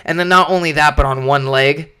Corey? And then not only that, but on one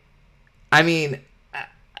leg. I mean,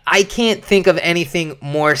 I can't think of anything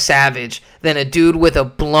more savage than a dude with a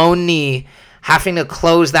blown knee having to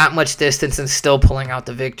close that much distance and still pulling out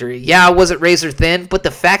the victory. Yeah, was it razor thin? But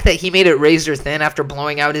the fact that he made it razor thin after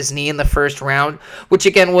blowing out his knee in the first round, which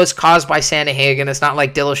again was caused by Sandhagen, it's not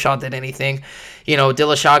like Dillashaw did anything.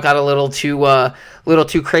 Dillashaw got a little too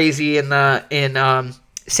crazy in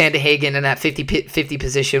Sandhagen in that 50-50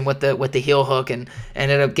 position with the heel hook and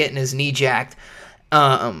ended up getting his knee jacked.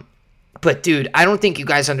 But dude, I don't think you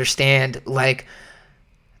guys understand. Like,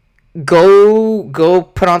 Go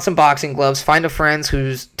put on some boxing gloves, find a friend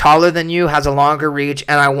who's taller than you, has a longer reach,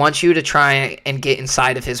 and I want you to try and get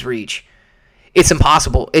inside of his reach. It's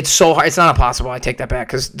impossible. It's so hard. It's not impossible. I take that back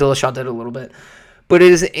because Dillashaw did a little bit. But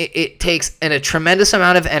it takes a tremendous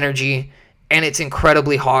amount of energy, and it's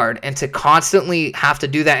incredibly hard. And to constantly have to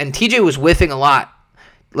do that, and TJ was whiffing a lot.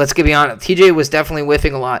 Let's be honest. TJ was definitely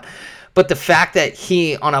whiffing a lot. But the fact that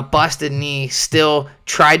he, on a busted knee, still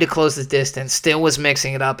tried to close the distance, still was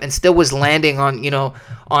mixing it up, and still was landing on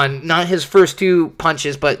not his first 2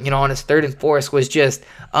 punches, but, on his 3rd and 4th was just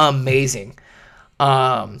amazing.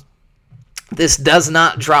 This does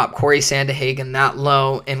not drop Corey Sandhagen that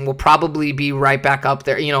low and will probably be right back up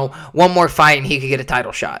there. One more fight and he could get a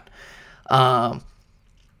title shot. No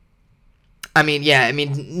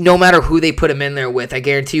matter who they put him in there with, I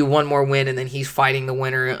guarantee you one more win, and then he's fighting the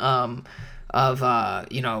winner after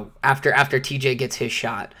TJ gets his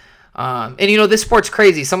shot. And this sport's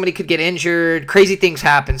crazy. Somebody could get injured. Crazy things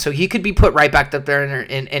happen. So he could be put right back up there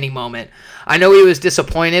in any moment. I know he was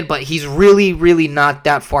disappointed, but he's really, really not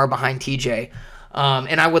that far behind TJ.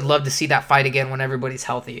 And I would love to see that fight again when everybody's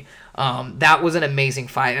healthy. That was an amazing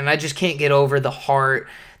fight. And I just can't get over the heart,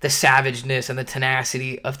 the savageness, and the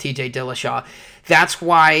tenacity of TJ Dillashaw. That's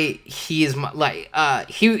why he is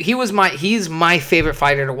he's my favorite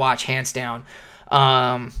fighter to watch, hands down.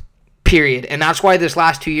 Period. And that's why this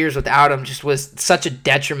last 2 years without him just was such a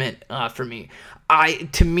detriment for me.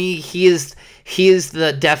 To me, he is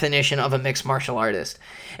the definition of a mixed martial artist,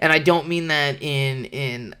 and I don't mean that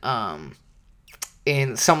in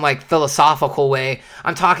some like philosophical way.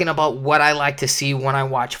 I'm talking about what I like to see when I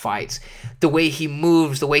watch fights. The way he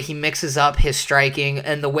moves, the way he mixes up his striking,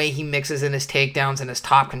 and the way he mixes in his takedowns and his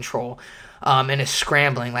top control, and his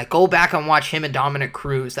scrambling. Like, go back and watch him and Dominic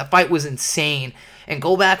Cruz. That fight was insane. And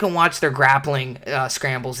go back and watch their grappling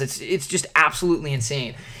scrambles. It's just absolutely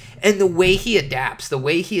insane. And the way he adapts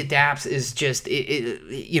is just,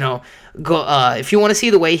 if you want to see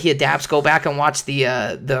the way he adapts, go back and watch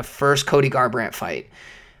the first Cody Garbrandt fight.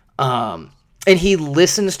 And he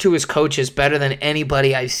listens to his coaches better than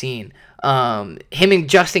anybody I've seen. Him and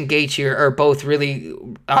Justin Gaethje are both really,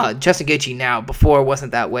 Justin Gaethje now, before it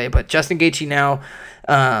wasn't that way, but Justin Gaethje now,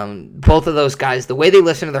 both of those guys, the way they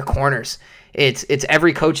listen to their corners, it's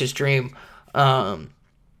every coach's dream.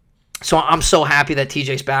 So I'm so happy that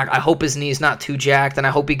TJ's back. I hope his knee's not too jacked, and I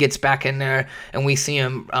hope he gets back in there and we see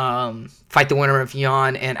him fight the winner of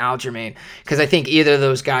Jan and Aljamain, because I think either of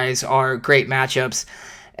those guys are great matchups.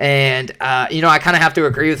 And, I kind of have to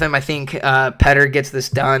agree with him. I think PETA gets this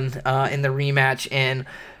done in the rematch, and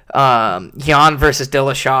Jan versus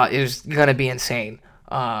Dillashaw is going to be insane.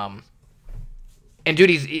 And, dude,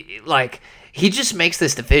 he just makes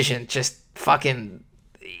this division just fucking...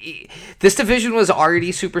 This division was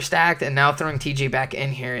already super stacked, and now throwing TJ back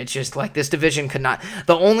in here, it's just like this division could not...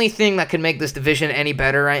 The only thing that can make this division any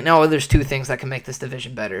better right now, there's two things that can make this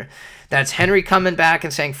division better. That's Henry coming back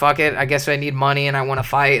and saying, fuck it, I guess I need money and I want to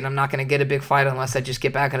fight, and I'm not going to get a big fight unless I just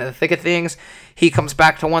get back into the thick of things. He comes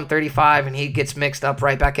back to 135, and he gets mixed up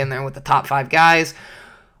right back in there with the top 5 guys.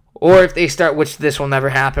 Or if they start, which this will never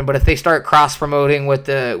happen, but if they start cross-promoting with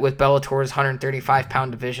Bellator's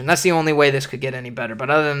 135-pound division, that's the only way this could get any better.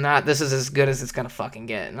 But other than that, this is as good as it's going to fucking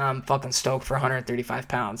get. And I'm fucking stoked for 135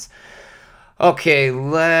 pounds. Okay,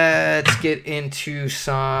 let's get into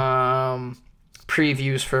some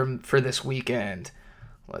previews for this weekend.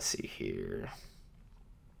 Let's see here.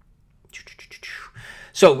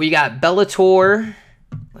 So we got Bellator.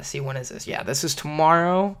 Let's see, when is this? Yeah, this is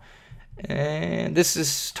tomorrow. And this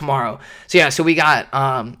is tomorrow. So we got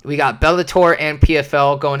Bellator and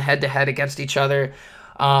PFL going head to head against each other.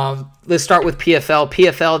 Let's start with PFL.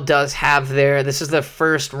 PFL does have this is the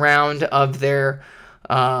first round of their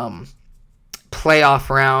playoff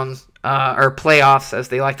round, or playoffs as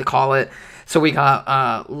they like to call it. So we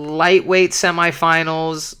got lightweight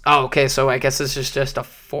semifinals. Oh, okay. So I guess this is just a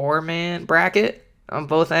 4-man bracket on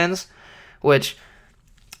both ends, which.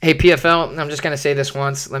 Hey, PFL, I'm just going to say this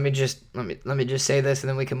once. Let me just say this, and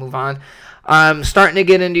then we can move on. I'm starting to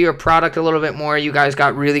get into your product a little bit more. You guys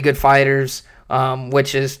got really good fighters,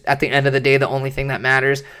 which is, at the end of the day, the only thing that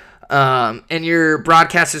matters. And your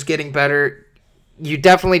broadcast is getting better. You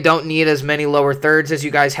definitely don't need as many lower thirds as you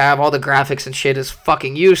guys have. All the graphics and shit is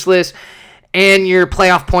fucking useless. And your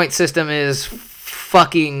playoff point system is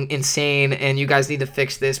fucking insane, and you guys need to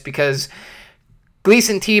fix this, because...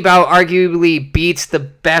 Gleason Tebow arguably beats the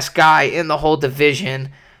best guy in the whole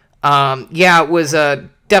division. It was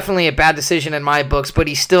definitely a bad decision in my books, but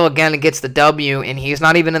he still, again, gets the W, and he's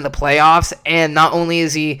not even in the playoffs. And not only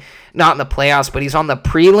is he not in the playoffs, but he's on the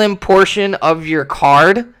prelim portion of your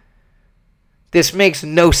card. This makes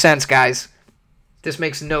no sense, guys. This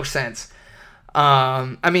makes no sense. Look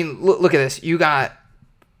at this. You got...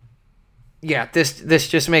 Yeah, this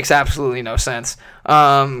just makes absolutely no sense.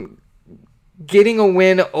 Getting a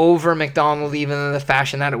win over McDonald, even in the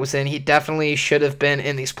fashion that it was in, he definitely should have been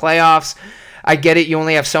in these playoffs. I get it, you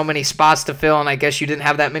only have so many spots to fill, and I guess you didn't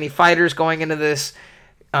have that many fighters going into this.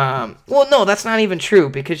 No, that's not even true,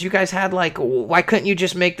 because you guys had, why couldn't you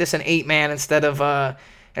just make this an 8-man instead of a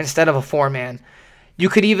 4-man? You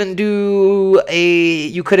could have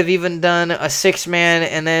even done a 6-man,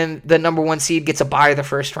 and then the number 1 seed gets a bye the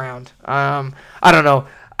first round. I don't know.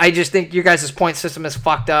 I just think your guys' point system is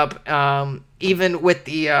fucked up. Even with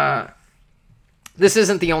the... this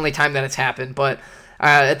isn't the only time that it's happened, but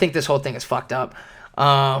I think this whole thing is fucked up.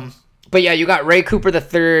 But yeah, you got Ray Cooper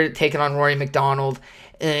III taking on Rory McDonald.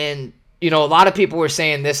 And, a lot of people were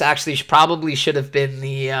saying this actually probably should have been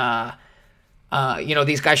the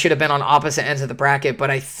These guys should have been on opposite ends of the bracket, but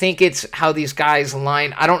I think it's how these guys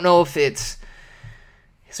line. I don't know if it's...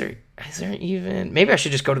 Is there even... Maybe I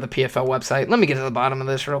should just go to the PFL website. Let me get to the bottom of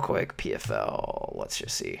this real quick. PFL, let's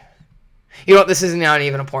just see. You know what? This isn't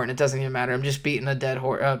even important. It doesn't even matter. I'm just beating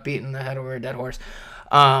beating the head over a dead horse.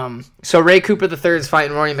 So Ray Cooper III is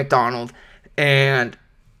fighting Rory McDonald. And,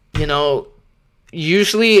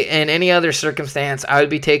 usually in any other circumstance, I would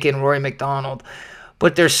be taking Rory McDonald.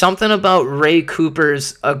 But there's something about Ray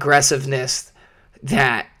Cooper's aggressiveness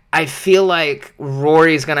that I feel like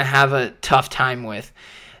Rory's going to have a tough time with.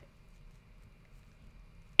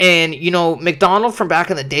 And, McDonald from back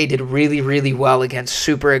in the day did really, really well against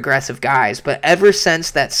super aggressive guys. But ever since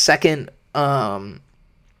that second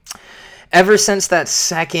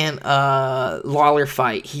Lawler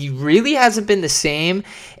fight, he really hasn't been the same.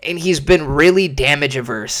 And he's been really damage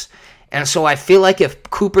averse. And so I feel like if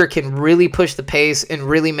Cooper can really push the pace and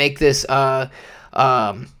really make this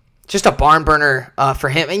just a barn burner for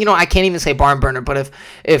him. And, I can't even say barn burner, but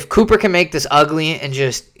if Cooper can make this ugly and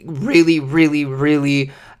just really, really, really,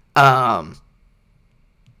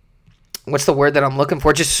 what's the word that I'm looking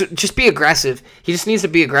for? Just be aggressive. He just needs to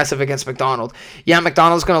be aggressive against McDonald. Yeah,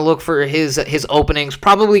 McDonald's going to look for his openings,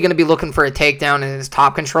 probably going to be looking for a takedown in his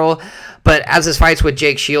top control. But as his fights with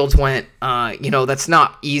Jake Shields went, that's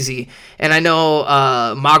not easy. And I know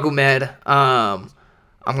Magomed, I'm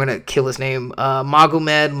going to kill his name,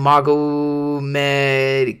 Magomed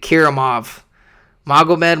Kiramov.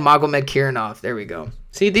 Magomed Kiranov. There we go.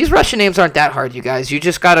 See, these Russian names aren't that hard, you guys. You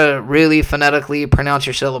just got to really phonetically pronounce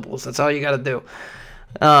your syllables. That's all you got to do.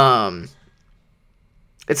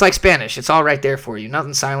 It's like Spanish. It's all right there for you.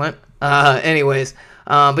 Nothing silent. Anyways,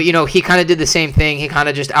 but, he kind of did the same thing. He kind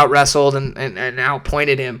of just out-wrestled and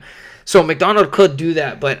outpointed him. So McDonald could do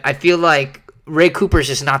that, but I feel like Ray Cooper's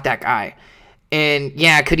just not that guy. And,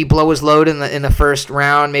 yeah, could he blow his load in the first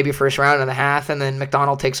round, maybe first round and a half, and then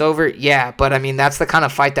McDonald takes over? Yeah, but, I mean, that's the kind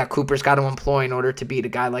of fight that Cooper's got to employ in order to beat a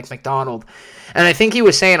guy like McDonald. And I think he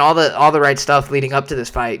was saying all the right stuff leading up to this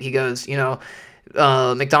fight. He goes,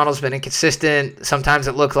 McDonald's been inconsistent. Sometimes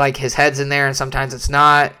it looked like his head's in there, and sometimes it's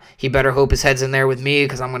not. He better hope his head's in there with me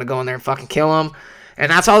because I'm going to go in there and fucking kill him. And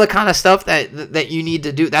that's all the kind of stuff that you need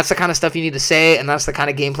to do. That's the kind of stuff you need to say, and that's the kind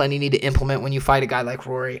of game plan you need to implement when you fight a guy like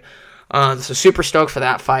Rory. So super stoked for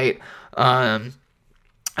that fight. Again,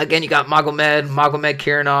 you got Magomed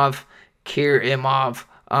Kirimov,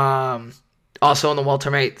 also in the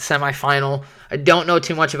welterweight semifinal. I don't know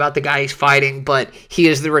too much about the guy he's fighting, but he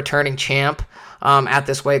is the returning champ at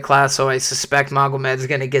this weight class, so I suspect Magomed's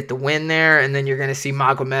going to get the win there, and then you're going to see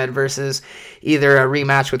Magomed versus either a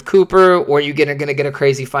rematch with Cooper, or you're going to get a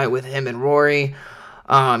crazy fight with him and Rory.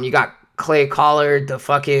 You got Clay Collard, the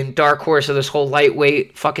fucking dark horse of this whole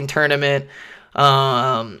lightweight fucking tournament.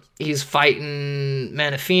 He's fighting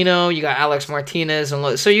Manafino. You got Alex Martinez,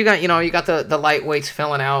 and so you got the lightweights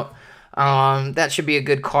filling out. That should be a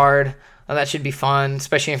good card. That should be fun,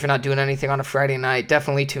 especially if you're not doing anything on a Friday night.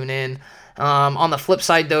 Definitely tune in. On the flip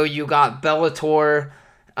side, though, you got Bellator.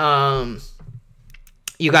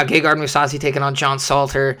 You got Gegard Mousasi taking on John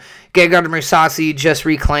Salter. Gegard Mousasi just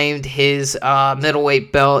reclaimed his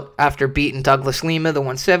middleweight belt after beating Douglas Lima, the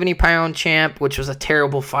 170-pound champ, which was a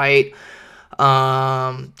terrible fight.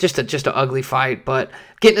 Just an ugly fight, but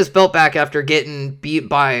getting his belt back after getting beat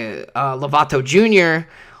by Lovato Jr.,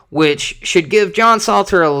 which should give John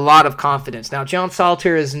Salter a lot of confidence. Now, John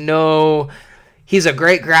Salter is he's a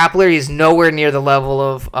great grappler. He's nowhere near the level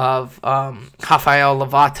of Rafael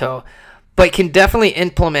Lovato, but can definitely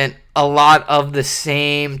implement a lot of the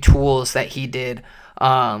same tools that he did.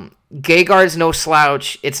 Gegard's no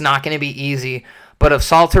slouch. It's not going to be easy. But if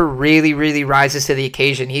Salter really, really rises to the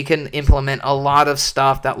occasion, he can implement a lot of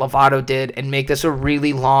stuff that Lovato did and make this a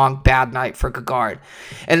really long, bad night for Gegard.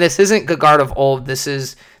 And this isn't Gegard of old. This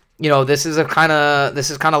is kind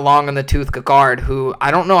of long in the tooth Gegard, who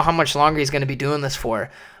I don't know how much longer he's going to be doing this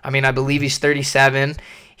for. I mean, I believe he's 37.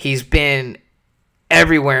 He's been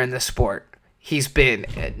everywhere in this sport. He's been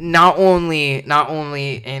not only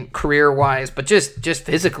in career-wise, but just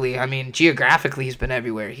physically. I mean, geographically, he's been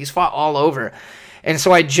everywhere. He's fought all over. And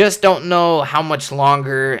so I just don't know how much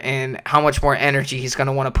longer and how much more energy he's going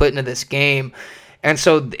to want to put into this game. And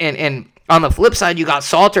so, and on the flip side, you got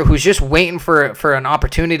Salter, who's just waiting for an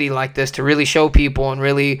opportunity like this to really show people and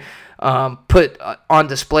really put on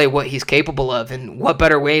display what he's capable of. And what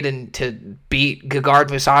better way than to beat Gegard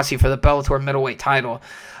Mousasi for the Bellator middleweight title?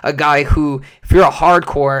 A guy who, if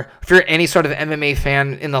you're any sort of MMA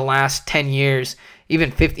fan in the last 10 years, even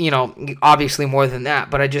 50, obviously more than that.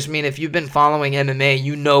 But I just mean, if you've been following MMA,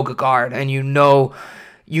 you know Gegard, and you know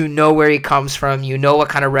you know where he comes from. You know what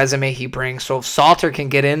kind of resume he brings. So if Salter can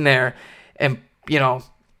get in there and,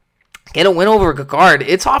 get a win over Gegard,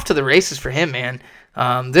 it's off to the races for him, man.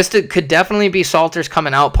 This could definitely be Salter's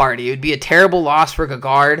coming out party. It would be a terrible loss for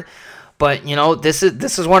Gegard, but this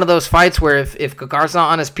is one of those fights where if Gegard's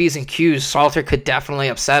not on his P's and Q's, Salter could definitely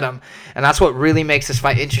upset him, and that's what really makes this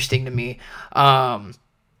fight interesting to me.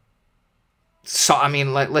 So I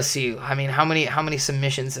mean, let's see. I mean, how many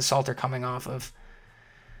submissions is Salter coming off of?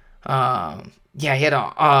 He had a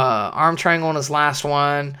arm triangle in his last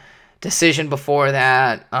one, decision before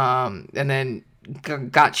that, and then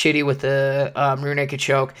got shitty with the rear naked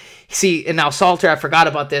choke. See, and now Salter, I forgot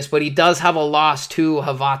about this, but he does have a loss to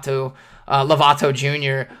Lovato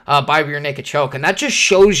Jr. By rear naked choke, and that just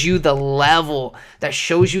shows you the level. That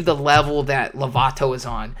shows you the level that Lovato is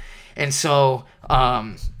on, and so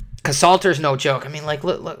because Salter's no joke. I mean, like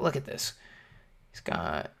look at this. He's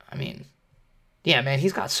got. I mean, yeah, man,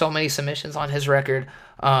 he's got so many submissions on his record.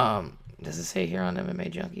 Does it say here on MMA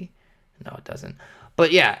Junkie? No, it doesn't.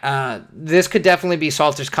 But yeah, this could definitely be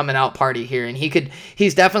Salter's coming out party here, and he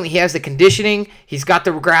has the conditioning, he's got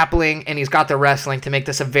the grappling, and he's got the wrestling to make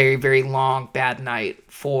this a very, very long bad night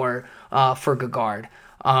for Gegard.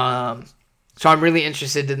 So I'm really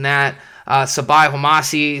interested in that. Sabai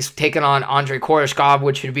Homasi is taking on Andrei Koreshkov,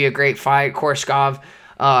 which would be a great fight. Koreshkov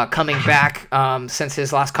coming back since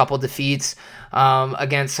his last couple defeats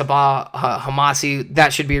against Sabai Homasi.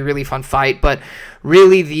 That should be a really fun fight. But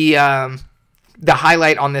really the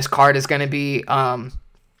highlight on this card is going to be,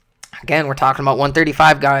 again, we're talking about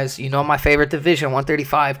 135 guys. My favorite division,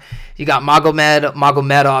 135. You got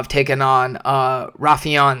Magomedov taking on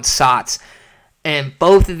Rafion Satz. And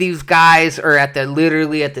both of these guys are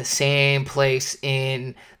literally at the same place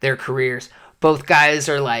in their careers. Both guys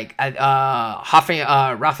are like,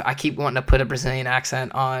 I keep wanting to put a Brazilian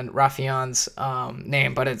accent on Rafion's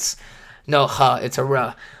name, but it's it's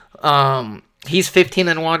a R. He's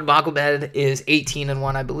 15-1. Magomed is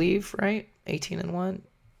 18-1, I believe, right? 18-1?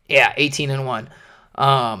 Yeah, 18-1.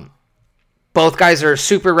 Both guys are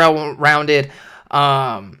super well-rounded.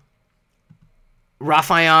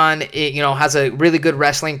 Rafion, has a really good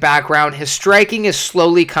wrestling background. His striking is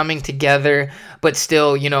slowly coming together, but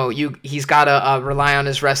still, he's got to rely on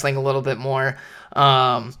his wrestling a little bit more.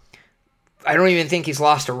 I don't even think he's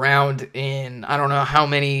lost a round in I don't know how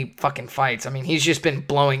many fucking fights. I mean, he's just been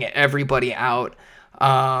blowing everybody out.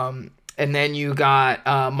 And then you got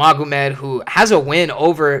Magomed, who has a win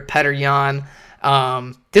over Petr Yan.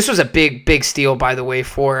 This was a big steal, by the way,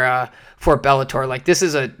 for Bellator. Like, this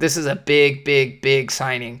is a big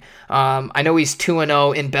signing. I know he's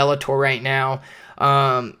 2-0 in Bellator right now.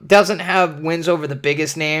 Doesn't have wins over the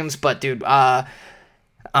biggest names, but dude,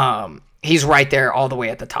 he's right there all the way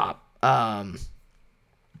at the top.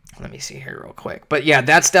 Let me see here real quick. But yeah,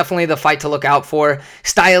 that's definitely the fight to look out for.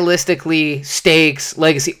 Stylistically, stakes,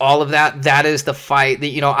 legacy, all of that. That is the fight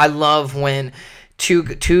that, I love when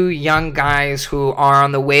two young guys who are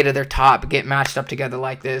on the way to their top get matched up together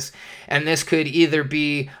like this. And this could either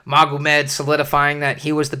be Magomed solidifying that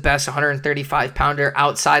he was the best 135-pounder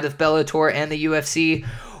outside of Bellator and the UFC,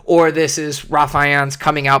 or this is Rafion's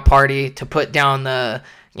coming out party to put down the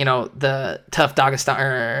tough Dagestan,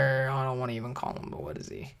 or I don't want to even call him, but what is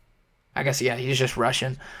he? I guess, yeah, he's just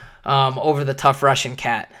Russian, over the tough Russian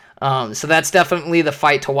cat. So that's definitely the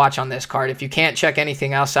fight to watch on this card. If you can't check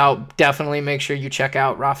anything else out, definitely make sure you check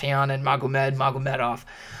out Rafion and Magomedov.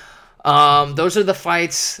 Those are the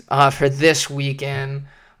fights for this weekend.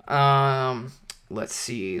 Let's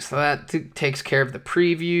see. So that takes care of the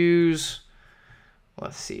previews.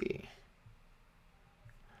 Let's see.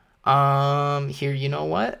 Here, you know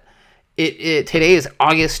what? Today is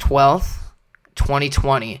August 12th,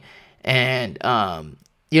 2020, and I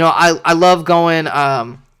love going.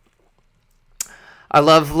 I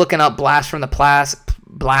love looking up blast from the past,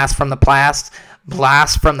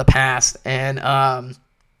 and I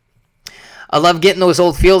love getting those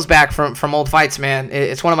old feels back from old fights, man.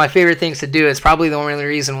 It's one of my favorite things to do. It's probably the only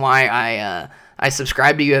reason why I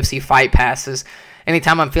subscribe to UFC Fight Passes.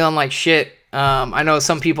 Anytime I'm feeling like shit. I know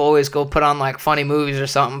some people always go put on like funny movies or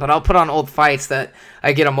something, but I'll put on old fights that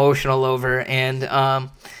I get emotional over. And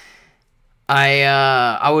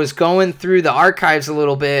I was going through the archives a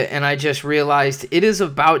little bit, and I just realized it is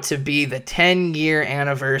about to be the 10-year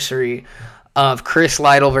anniversary of Chris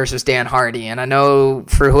Lytle versus Dan Hardy. And I know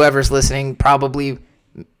for whoever's listening probably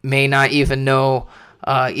may not even know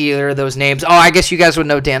either of those names. Oh, I guess you guys would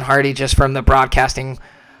know Dan Hardy just from the broadcasting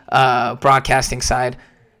side.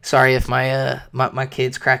 Sorry if my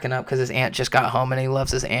kid's cracking up because his aunt just got home and he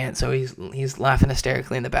loves his aunt, so he's laughing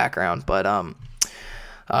hysterically in the background. But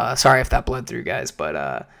Sorry if that bled through, guys,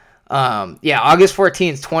 but yeah, August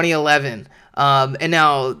 14th, 2011. And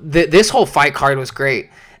now this whole fight card was great.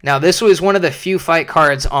 Now, this was one of the few fight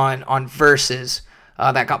cards on Versus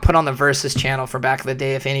that got put on the Versus channel for back in the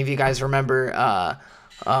day, if any of you guys remember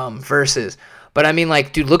Versus. But I mean,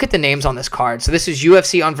 like, dude, look at the names on this card. So this is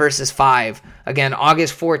UFC on Versus 5. Again,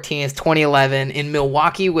 August 14th, 2011 in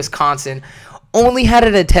Milwaukee, Wisconsin. Only had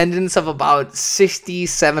an attendance of about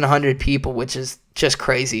 6,700 people, which is just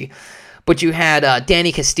crazy. But you had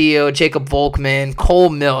Danny Castillo, Jacob Volkman, Cole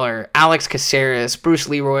Miller, Alex Caceres, Bruce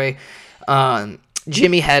Leroy,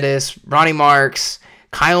 Jimmy Hedis, Ronnie Marks,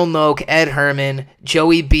 Kyle Noak, Ed Herman,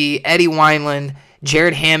 Joey B, Eddie Wineland,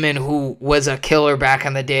 Jared Hammond, who was a killer back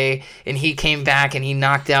in the day, and he came back and he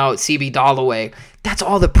knocked out CB Dalloway. That's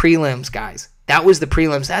all the prelims, guys. That was the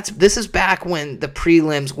prelims. This is back when the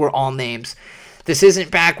prelims were all names. This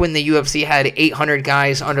isn't back when the UFC had 800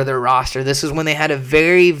 guys under their roster. This is when they had a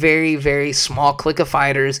very, very, very small clique of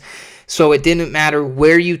fighters. So it didn't matter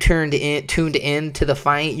where you tuned in to the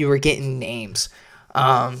fight, you were getting names.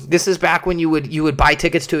 This is back when you would buy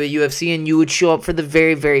tickets to a UFC and you would show up for the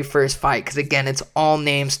very, very first fight. Because again, it's all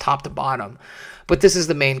names top to bottom. But this is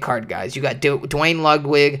the main card, guys. You got Dwayne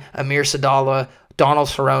Ludwig, Amir Sadallah, Donald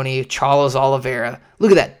Cerrone, Charles Oliveira.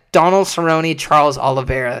 Look at that. Donald Cerrone, Charles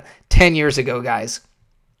Oliveira. 10 years ago, guys.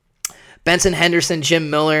 Benson Henderson, Jim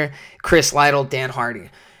Miller, Chris Lytle, Dan Hardy.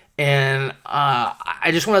 And I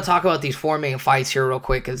just want to talk about these four main fights here real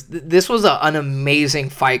quick, because this was an amazing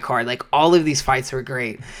fight card. Like, all of these fights were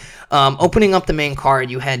great. Opening up the main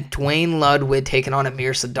card, you had Dwayne Ludwig taking on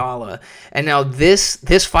Amir Sadallah. And now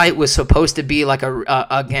this fight was supposed to be like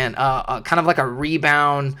a kind of like a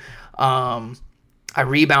rebound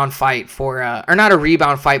fight for or not a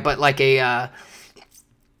rebound fight, but like a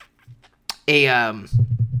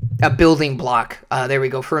building block. There we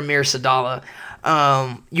go, for Amir Sadallah.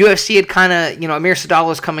 UFC had kind of, Amir Sadallah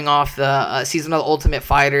was coming off the season of the Ultimate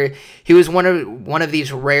Fighter. He was one of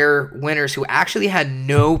these rare winners who actually had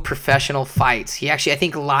no professional fights. He actually, I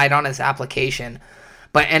think, lied on his application,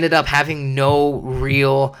 but ended up having no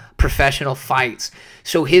real professional fights.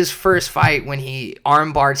 So his first fight, when he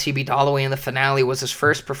armbarred CB Dalloway in the finale, was his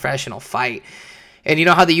first professional fight. And you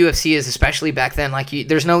know how the UFC is, especially back then, like,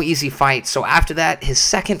 there's no easy fights. So after that, his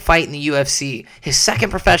second fight in the UFC, his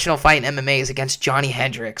second professional fight in MMA is against Johnny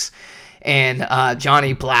Hendricks. And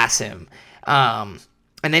Johnny blasts him. And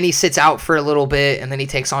then he sits out for a little bit, and then he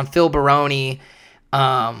takes on Phil Baroni.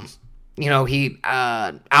 He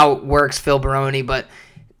outworks Phil Baroni, but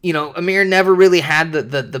Amir never really had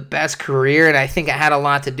the best career, and I think it had a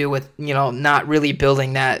lot to do with, not really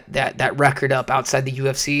building that record up outside the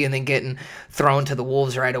UFC and then getting thrown to the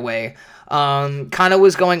wolves right away. Kind of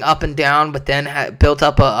was going up and down, but then built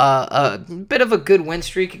up a bit of a good win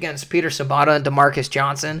streak against Peter Sabata and DeMarcus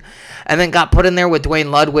Johnson, and then got put in there with Dwayne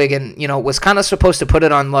Ludwig, and, was kind of supposed to put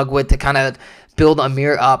it on Ludwig to kind of build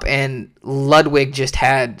Amir up, and Ludwig just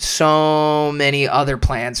had so many other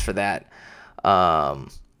plans for that.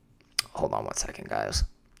 Hold on one second, guys.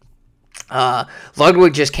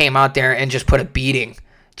 Ludwig just came out there and just put a beating,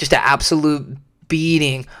 just an absolute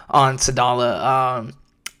beating on Sadallah.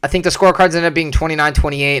 I think the scorecards ended up being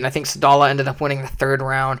 29-28, and I think Sadallah ended up winning the third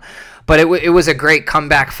round. But it was a great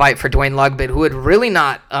comeback fight for Dwayne Ludwig, who had really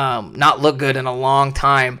not looked good in a long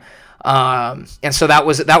time. And so that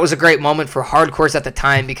was a great moment for hardcores at the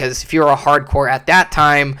time, because if you were a hardcore at that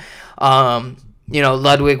time,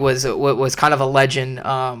 Ludwig was kind of a legend,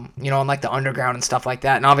 in like the underground and stuff like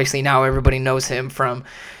that. And obviously now everybody knows him from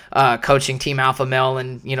coaching Team Alpha Male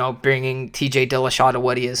and, bringing TJ Dillashaw to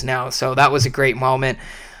what he is now. So that was a great moment.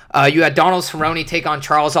 You had Donald Cerrone take on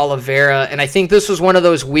Charles Oliveira. And I think this was one of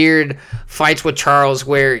those weird fights with Charles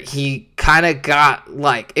where he kind of got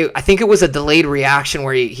I think it was a delayed reaction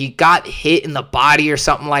where he got hit in the body or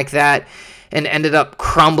something like that and ended up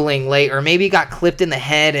crumbling late, or maybe got clipped in the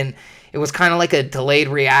head, and it was kind of like a delayed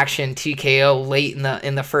reaction TKO late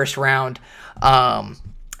in the first round. And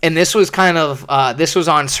this was this was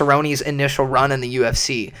on Cerrone's initial run in the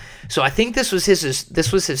UFC. So I think this was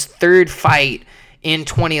his third fight in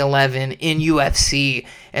 2011 in UFC,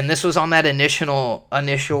 and this was on that initial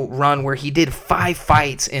run where he did 5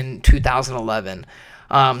 fights in 2011.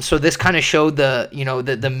 So this kind of showed the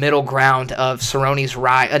middle ground of Cerrone's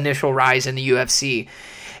initial rise in the UFC.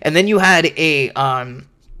 And then you had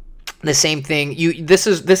the same thing. This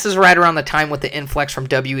is right around the time with the influx from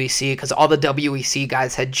WEC, because all the WEC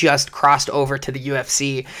guys had just crossed over to the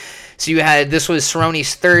UFC. So this was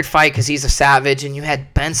Cerrone's third fight because he's a savage, and you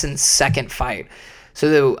had Benson's second fight.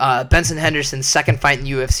 So Benson Henderson's second fight in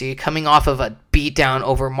the UFC, coming off of a beatdown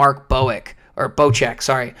over Mark Bocek,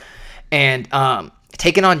 and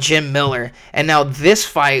taking on Jim Miller. And now this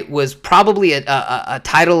fight was probably a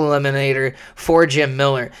title eliminator for Jim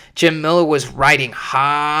Miller. Jim Miller was riding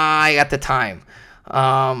high at the time.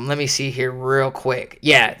 Let me see here real quick.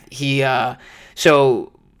 Yeah,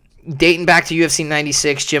 so dating back to UFC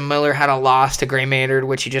 96, Jim Miller had a loss to Gray Maynard,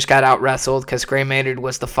 which he just got out-wrestled because Gray Maynard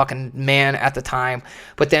was the fucking man at the time.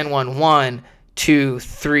 But then won 1, 2,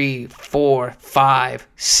 3, 4, 5,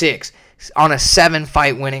 6 on a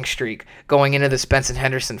 7-fight winning streak going into this Benson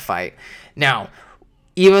Henderson fight. Now,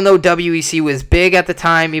 even though WEC was big at the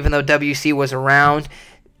time, even though WEC was around,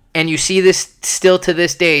 and you see this still to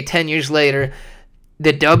this day, 10 years later,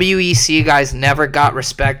 the WEC guys never got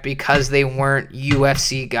respect because they weren't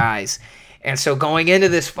UFC guys. And so going into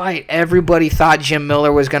this fight, everybody thought Jim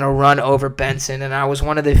Miller was going to run over Benson. And I was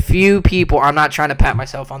one of the few people, I'm not trying to pat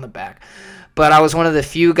myself on the back, but I was one of the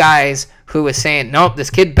few guys who was saying, nope, this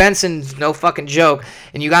kid Benson's no fucking joke.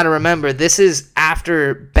 And you got to remember, this is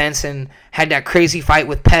after Benson had that crazy fight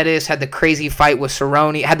with Pettis, had the crazy fight with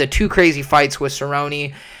Cerrone, had the 2 crazy fights with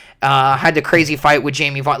Cerrone, had the crazy fight with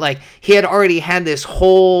Jamie Vaughn. Like, he had already had this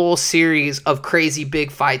whole series of crazy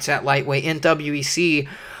big fights at lightweight in WEC,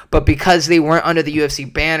 but because they weren't under the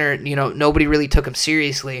UFC banner, nobody really took him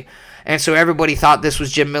seriously. And so everybody thought this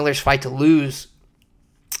was Jim Miller's fight to lose.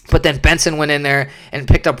 But then Benson went in there and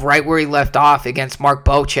picked up right where he left off against Mark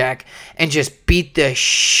Bocek and just beat the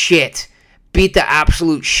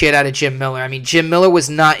absolute shit out of Jim Miller. I mean, Jim Miller was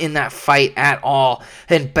not in that fight at all,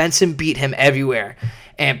 and Benson beat him everywhere.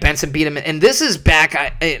 And Benson beat him. And this is back,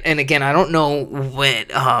 and again, I don't know when,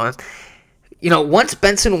 once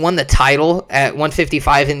Benson won the title at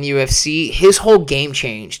 155 in the UFC, his whole game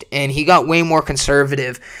changed, and he got way more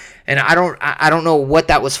conservative. And I don't know what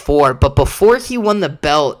that was for, but before he won the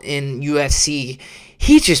belt in UFC,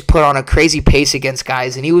 he just put on a crazy pace against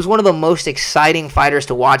guys, and he was one of the most exciting fighters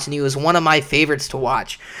to watch, and he was one of my favorites to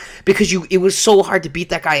watch because it was so hard to beat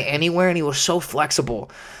that guy anywhere, and he was so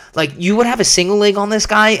flexible. Like, you would have a single leg on this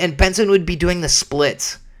guy, and Benson would be doing the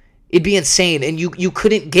splits. It'd be insane, and you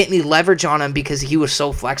couldn't get any leverage on him because he was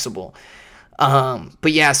so flexible.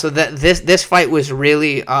 But yeah, so this fight was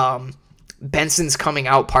really Benson's coming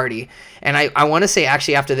out party, and I want to say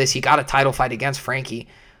actually after this he got a title fight against Frankie.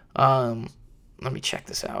 Let me check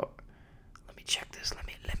this out. Let me check this. Let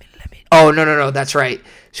me. Oh no, that's right.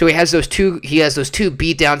 So he has those two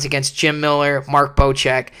beatdowns against Jim Miller, Mark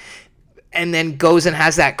Bocek. And then goes and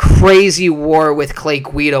has that crazy war with Clay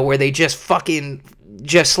Guida where they just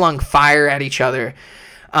slung fire at each other.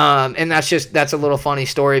 And that's a little funny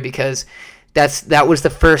story because that was the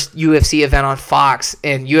first UFC event on Fox,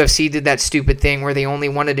 and UFC did that stupid thing where they only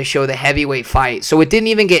wanted to show the heavyweight fight, so it didn't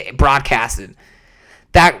even get broadcasted.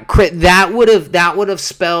 That would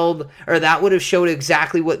have showed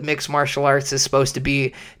exactly what mixed martial arts is supposed to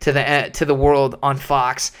be to the world on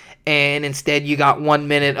Fox. And instead you got 1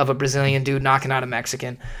 minute of a Brazilian dude knocking out a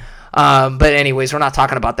Mexican. But anyways, we're not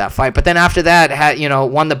talking about that fight. But then after that,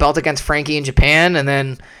 won the belt against Frankie in Japan, and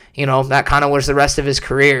then, that kind of was the rest of his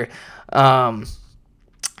career. And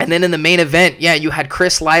then in the main event, you had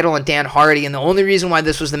Chris Lytle and Dan Hardy, and the only reason why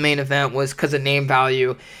this was the main event was because of name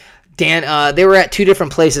value. Dan, they were at 2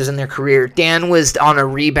 different places in their career. Dan was on a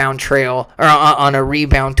rebound trail, or on a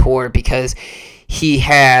rebound tour, because he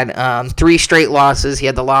had 3 straight losses. He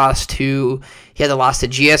had the loss to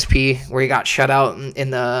GSP, where he got shut out in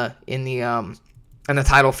the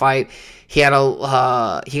title fight. He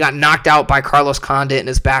got knocked out by Carlos Condit in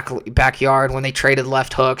his backyard when they traded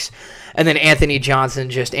left hooks, and then Anthony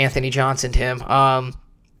Johnsoned him.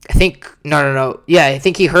 I think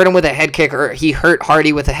he hurt him with a head kick, or he hurt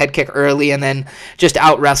Hardy with a head kick early, and then just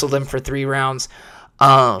out wrestled him for 3 rounds.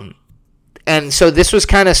 And so this was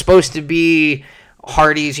kind of supposed to be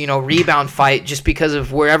Hardy's, rebound fight, just because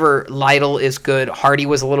of wherever Lytle is good, Hardy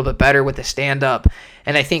was a little bit better with the stand-up.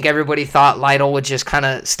 And I think everybody thought Lytle would just kind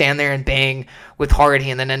of stand there and bang with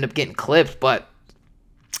Hardy and then end up getting clipped. But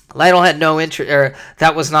Lytle had no interest, or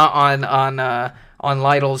that was not on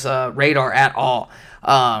Lytle's radar at all.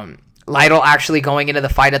 Lytle actually going into the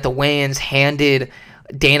fight at the weigh-ins handed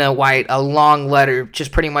Dana White a long letter,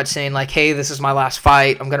 just pretty much saying like, hey, this is my last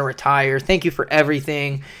fight. I'm going to retire. Thank you for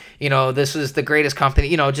everything. This is the greatest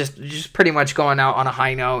company, just pretty much going out on a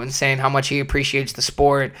high note and saying how much he appreciates the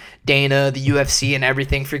sport, Dana, the UFC, and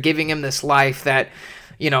everything for giving him this life that,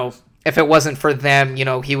 if it wasn't for them,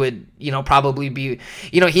 he would, probably be,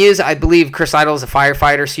 he is, I believe Chris Lytle is a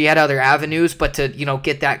firefighter, so he had other avenues, but to,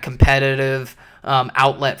 get that competitive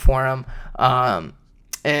outlet for him,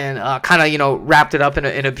 and kind of, wrapped it up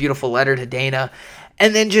in a beautiful letter to Dana.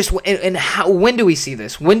 And then when do we see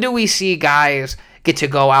this? When do we see guys get to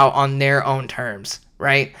go out on their own terms,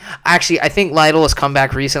 right? Actually, I think Lytle has come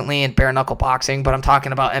back recently in bare knuckle boxing, but I'm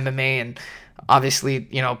talking about MMA and obviously,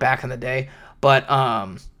 back in the day. But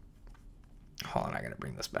hold on, I gotta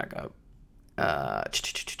bring this back up.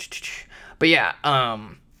 But yeah,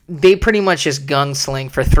 they pretty much just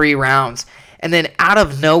gunsling for 3 rounds, and then out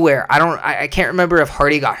of nowhere, I can't remember if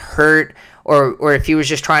Hardy got hurt or if he was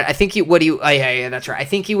just trying. I think that's right. I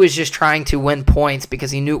think he was just trying to win points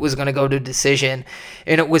because he knew it was going to go to decision,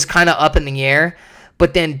 and it was kind of up in the air.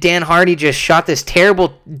 But then Dan Hardy just shot this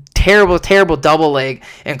terrible double leg,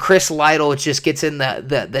 and Chris Lytle just gets in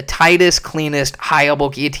the tightest, cleanest high elbow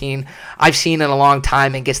guillotine I've seen in a long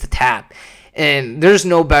time and gets the tap. And there's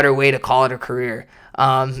no better way to call it a career.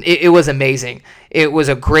 It was amazing. It was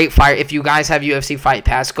a great fight. If you guys have UFC Fight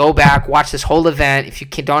Pass, go back, watch this whole event. If you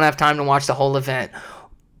don't have time to watch the whole event,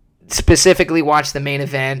 specifically watch the main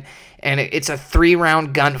event. And it's a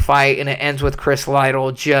 3-round gunfight, and it ends with Chris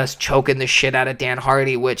Lytle just choking the shit out of Dan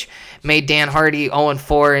Hardy, which made Dan Hardy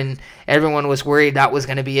 0-4, and everyone was worried that was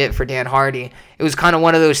going to be it for Dan Hardy. It was kind of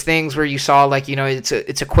one of those things where you saw,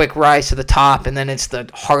 it's a quick rise to the top, and then it's the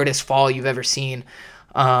hardest fall you've ever seen.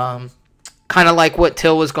 Kind of like what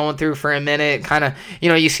Till was going through for a minute. Kind of,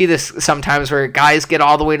 you see this sometimes where guys get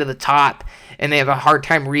all the way to the top, and they have a hard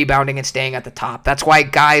time rebounding and staying at the top. That's why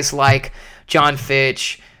guys like John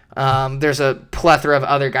Fitch, there's a plethora of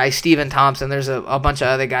other guys, Stephen Thompson, there's a bunch of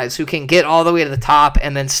other guys who can get all the way to the top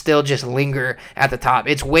and then still just linger at the top.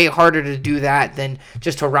 It's way harder to do that than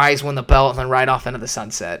just to rise, win the belt, and then ride off into the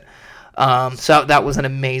sunset. So that was an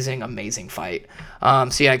amazing fight.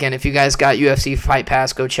 So yeah, again, if you guys got UFC Fight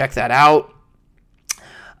Pass, go check that out.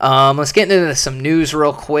 Let's get into some news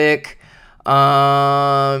real quick.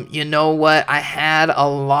 You know what? I had a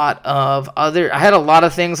lot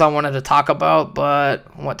of things I wanted to talk about,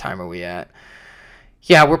 but what time are we at?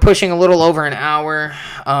 Yeah, we're pushing a little over an hour.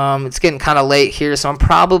 It's getting kind of late here, so I'm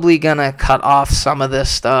probably gonna cut off some of this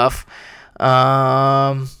stuff.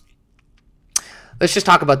 Let's just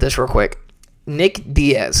talk about this real quick. Nick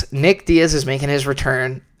Diaz is making his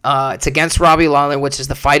return. It's against Robbie Lawler, which is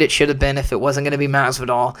the fight it should have been if it wasn't going to be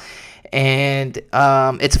Masvidal. And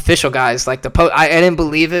it's official, guys. Like I didn't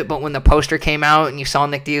believe it, but when the poster came out and you saw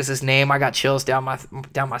Nick Diaz's name, I got chills down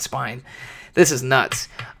my spine. This is nuts.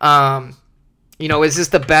 Is this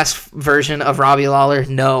the best version of Robbie Lawler?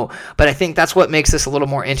 No, but I think that's what makes this a little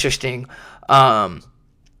more interesting. Where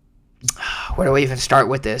do I even start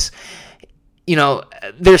with this?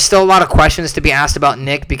 There's still a lot of questions to be asked about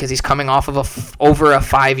Nick because he's coming off of over a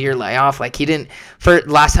 5-year layoff.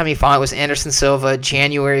 Last time he fought was Anderson Silva,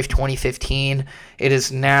 January of 2015. It is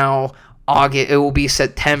now August. It will be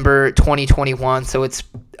September 2021. So it's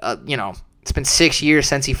it's been 6 years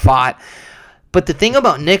since he fought. But the thing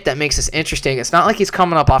about Nick that makes this interesting, it's not like he's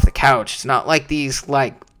coming up off the couch. It's not like these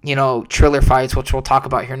Triller fights, which we'll talk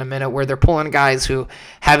about here in a minute, where they're pulling guys who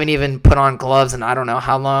haven't even put on gloves in I don't know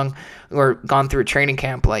how long or gone through a training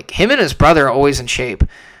camp. Like him and his brother are always in shape.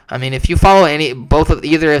 I mean, if you follow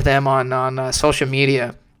either of them on social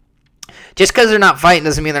media, just because they're not fighting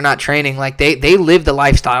doesn't mean they're not training. Like they live the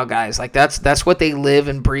lifestyle, guys. Like that's what they live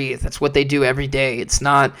and breathe. That's what they do every day. This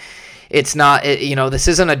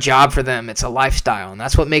isn't a job for them. It's a lifestyle, and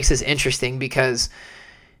that's what makes this interesting because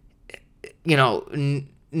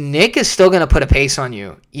Nick is still going to put a pace on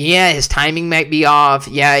you. Yeah, his timing might be off.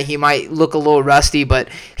 Yeah, he might look a little rusty, but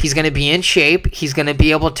he's going to be in shape. He's going to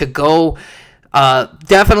be able to go,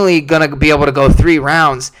 definitely going to be able to go 3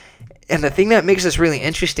 rounds. And the thing that makes this really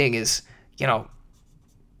interesting is,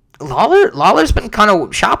 Lawler's been kind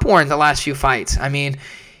of shop worn the last few fights. I mean,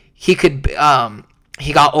 he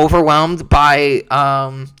got overwhelmed by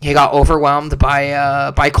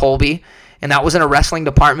Colby. And that was in a wrestling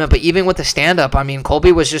department. But even with the stand-up, I mean,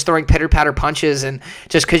 Colby was just throwing pitter-patter punches. And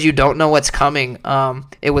just because you don't know what's coming,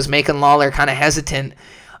 it was making Lawler kind of hesitant.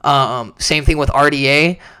 Same thing with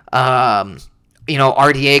RDA.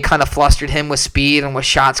 RDA kind of flustered him with speed and with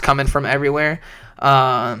shots coming from everywhere.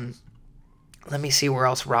 Let me see where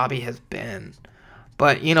else Robbie has been.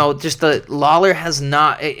 But, Lawler has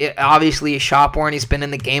not... obviously, he's shop-worn. He's been in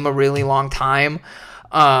the game a really long time.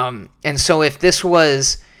 And so if this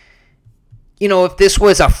was... if this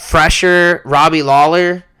was a fresher Robbie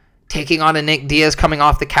Lawler taking on a Nick Diaz coming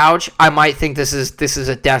off the couch, I might think this is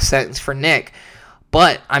a death sentence for Nick.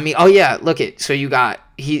 But I mean, oh yeah, look it. So you got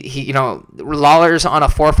Lawler's on a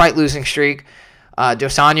 4-fight losing streak.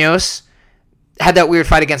 Dos Anjos had that weird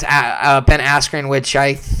fight against Ben Askren, which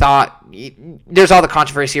I thought there's all the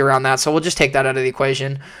controversy around that. So we'll just take that out of the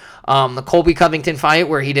equation. The Colby Covington fight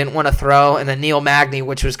where he didn't want to throw, and then Neil Magny,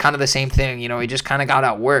 which was kind of the same thing. He just kind of got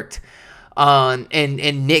outworked.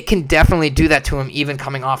 And Nick can definitely do that to him even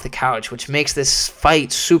coming off the couch, which makes this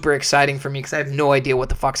fight super exciting for me because I have no idea what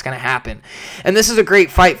the fuck's going to happen. And this is a great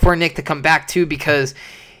fight for Nick to come back to because,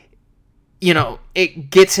 you know, it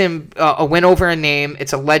gets him a win over a name.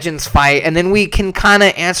 It's a Legends fight. And then we can kind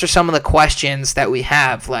of answer some of the questions that we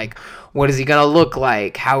have, like, what is he going to look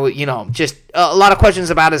like? How, you know, just a lot of questions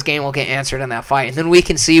about his game will get answered in that fight. And then we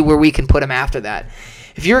can see where we can put him after that.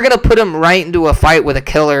 If you're going to put him right into a fight with a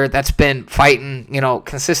killer that's been fighting, you know,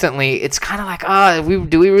 consistently, it's kind of like,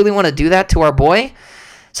 do we really want to do that to our boy?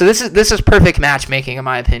 So this is perfect matchmaking, in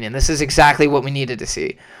my opinion. This is exactly what we needed to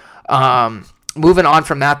see. Moving on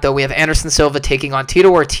from that, though, we have Anderson Silva taking on Tito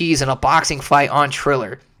Ortiz in a boxing fight on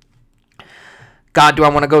Triller. God, do I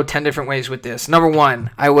want to go 10 different ways with this. Number one,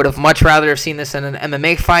 I would have much rather have seen this in an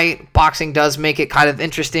MMA fight. Boxing does make it kind of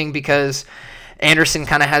interesting because Anderson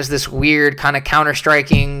kind of has this weird kind of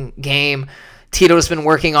counter-striking game. Tito's been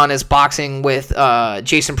working on his boxing with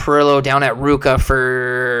Jason Perillo down at Ruka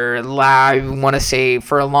for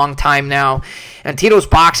a long time now. And Tito's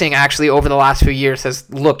boxing actually over the last few years has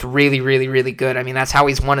looked really, really, really good. I mean, that's how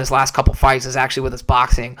he's won his last couple fights is actually with his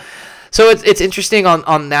boxing. So it's interesting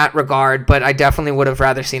on that regard, but I definitely would have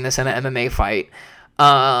rather seen this in an MMA fight.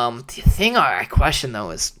 The thing I question, though,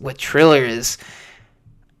 is with Triller is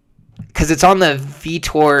because it's on the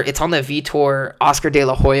Vitor Oscar De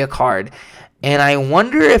La Hoya card. And I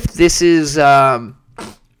wonder if this is because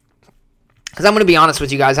I'm going to be honest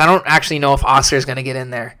with you guys, I don't actually know if Oscar is going to get in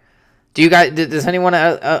there. Do you guys? Does anyone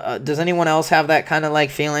else have that kind of like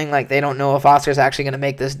feeling like they don't know if Oscar's actually going to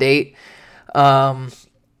make this date?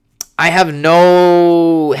 I have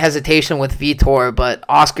no hesitation with Vitor, but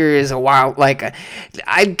Oscar is a wild. Like,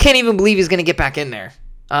 I can't even believe he's going to get back in there.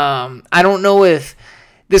 I don't know if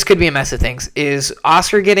this could be a mess of things. Is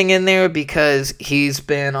Oscar getting in there because he's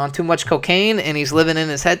been on too much cocaine and he's living in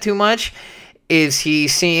his head too much? Is he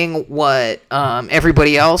seeing what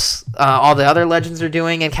everybody else, all the other legends are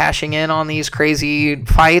doing and cashing in on these crazy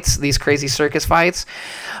fights, these crazy circus fights?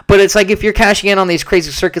 But it's like, if you're cashing in on these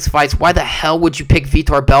crazy circus fights, why the hell would you pick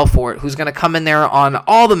Vitor Belfort, who's going to come in there on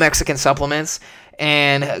all the Mexican supplements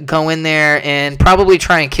and go in there and probably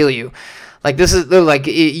try and kill you? Like, this is like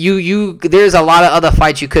there's a lot of other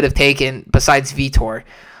fights you could have taken besides Vitor.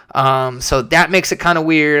 So that makes it kind of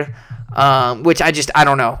weird. Which I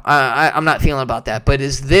don't know. I'm not feeling about that. But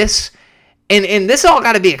is this, and this all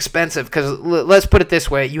got to be expensive because let's put it this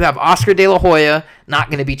way: you have Oscar De La Hoya, not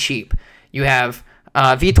going to be cheap. You have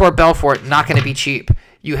Vitor Belfort, not going to be cheap.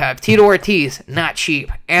 You have Tito Ortiz, not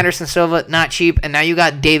cheap. Anderson Silva, not cheap. And now you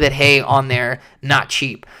got David Haye on there, not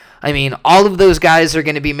cheap. I mean, all of those guys are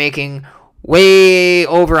going to be making way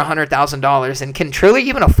over $100,000. And can Triller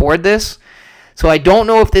even afford this? So I don't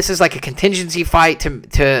know if this is like a contingency fight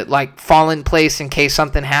to like fall in place in case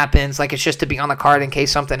something happens. Like, it's just to be on the card in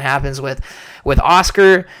case something happens with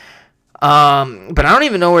Oscar. But I don't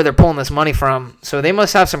even know where they're pulling this money from. So they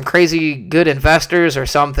must have some crazy good investors or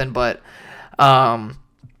something. But I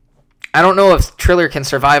don't know if Triller can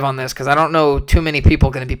survive on this because I don't know too many people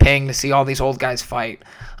going to be paying to see all these old guys fight.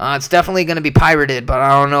 It's definitely going to be pirated, but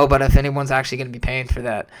I don't know about if anyone's actually going to be paying for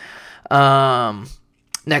that.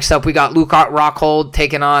 Next up, we got Luke Rockhold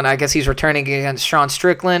taking on, I guess he's returning against Sean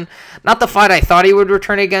Strickland. Not the fight I thought he would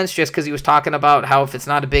return against, just because he was talking about how if it's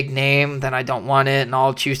not a big name, then I don't want it, and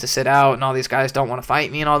I'll choose to sit out, and all these guys don't want to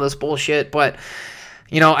fight me, and all this bullshit. But,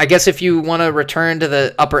 you know, I guess if you want to return to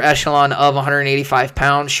the upper echelon of 185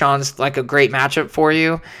 pounds, Sean's like a great matchup for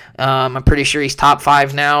you. I'm pretty sure he's top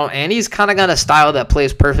 5 now, and he's kind of got a style that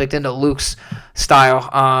plays perfect into Luke's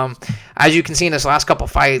style. As you can see in his last couple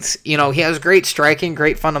fights, you know, he has great striking,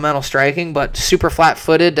 great fundamental striking, but super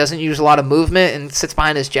flat-footed, doesn't use a lot of movement, and sits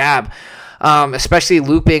behind his jab. Especially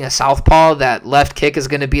Luke being a southpaw, that left kick is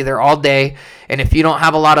going to be there all day, and if you don't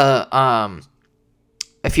have a lot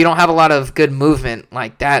of good movement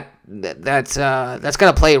like that, that's going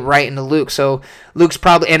to play right into Luke. So Luke's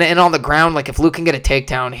probably and on the ground, like if Luke can get a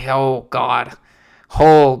takedown, oh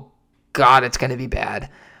god, it's going to be bad.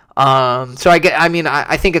 So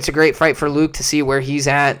I think it's a great fight for Luke to see where he's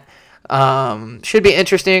at. Should be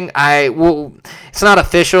interesting. It's not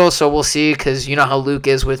official, so we'll see, because you know how Luke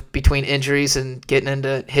is with between injuries and getting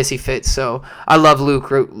into hissy fits. So I love Luke,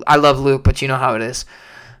 but you know how it is.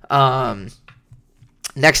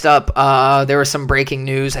 Next up, there was some breaking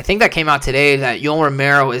news. I think that came out today that Yoel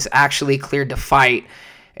Romero is actually cleared to fight,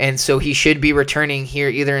 and so he should be returning here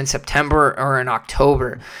either in September or in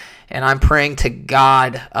October. And I'm praying to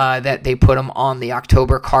God that they put him on the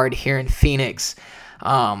October card here in Phoenix.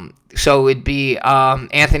 So it'd be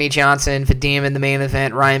Anthony Johnson, Vadim in the main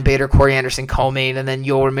event, Ryan Bader, Corey Anderson co-main, and then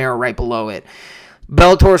Yoel Romero right below it.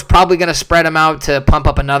 Bellator's probably going to spread him out to pump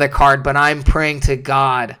up another card, but I'm praying to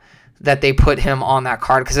God that they put him on that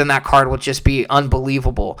card, because then that card will just be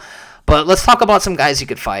unbelievable. But let's talk about some guys he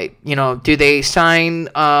could fight. Do they sign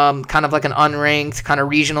kind of like an unranked kind of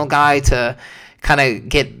regional guy to kind of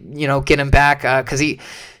get him back? Because you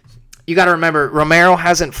got to remember, Romero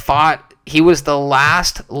hasn't fought. He was the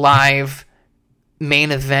last live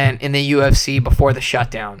main event in the UFC before the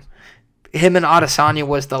shutdown. Him and Adesanya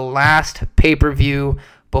was the last pay-per-view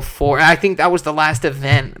before. I think that was the last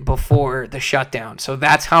event before the shutdown. So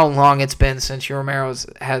that's how long it's been since Romero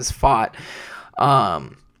has fought.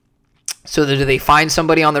 So do they find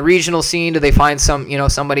somebody on the regional scene? Do they find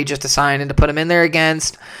somebody just to sign and to put him in there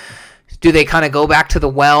against? Do they kind of go back to the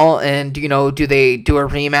well and, do they do a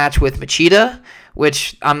rematch with Machida,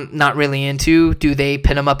 which I'm not really into? Do they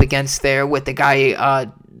pin him up against there with the guy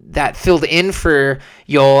that filled in for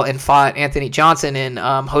Yoel and fought Anthony Johnson and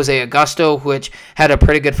Jose Augusto, which had a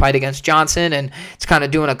pretty good fight against Johnson, and it's kind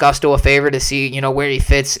of doing Augusto a favor to see, where he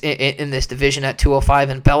fits in this division at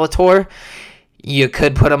 205 in Bellator. You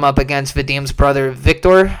could put him up against Vadim's brother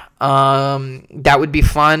Victor. That would be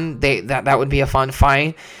fun. That would be a fun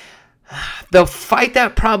fight. The fight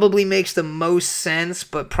that probably makes the most sense,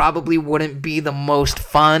 but probably wouldn't be the most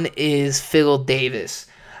fun, is Phil Davis.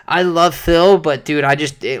 I love Phil, but dude,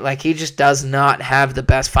 he just does not have the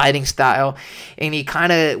best fighting style, and he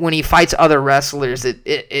kind of, when he fights other wrestlers,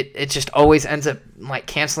 it just always ends up like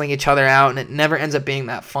canceling each other out, and it never ends up being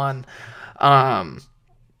that fun.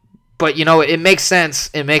 But it makes sense.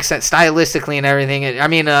 It makes sense stylistically and everything.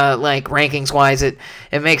 Like rankings wise, it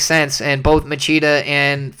makes sense. And both Machida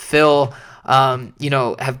and Phil,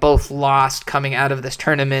 have both lost coming out of this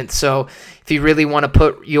tournament. So if you really want to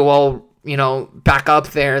put Yoel, back up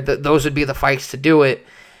there, those would be the fights to do it.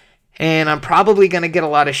 And I'm probably gonna get a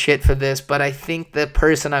lot of shit for this, but I think the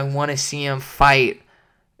person I want to see him fight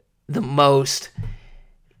the most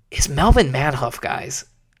is Melvin Manhoef, guys.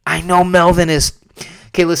 I know Melvin is.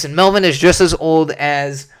 Okay, listen, Melvin is just as old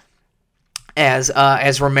as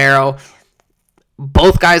Romero.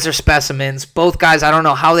 Both guys are specimens. Both guys, I don't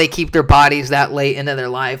know how they keep their bodies that late into their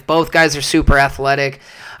life. Both guys are super athletic.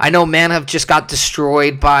 I know Manhoef just got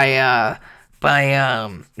destroyed by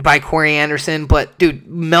Corey Anderson, but dude,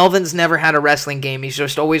 Melvin's never had a wrestling game. He's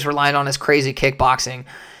just always relied on his crazy kickboxing.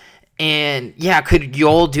 And yeah, could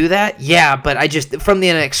Yoel do that? Yeah, but from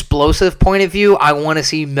an explosive point of view, I want to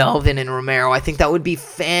see Melvin and Romero. I think that would be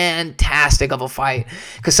fantastic of a fight,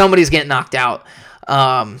 because somebody's getting knocked out.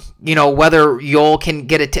 Whether Yoel can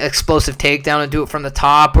get an explosive takedown and do it from the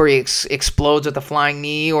top, or he explodes with a flying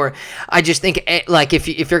knee, or I just think like if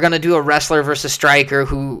you're gonna do a wrestler versus striker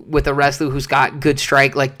with a wrestler who's got good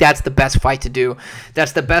strike, like that's the best fight to do.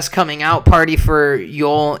 That's the best coming out party for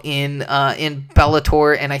Yoel in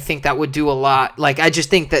Bellator, and I think that would do a lot. Like I just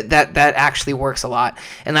think that actually works a lot,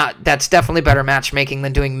 and that's definitely better matchmaking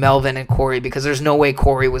than doing Melvin and Corey, because there's no way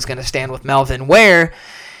Corey was gonna stand with Melvin, where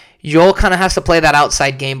Yoel kind of has to play that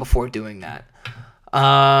outside game before doing that.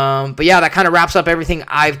 But yeah, that kind of wraps up everything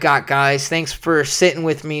I've got, guys. Thanks for sitting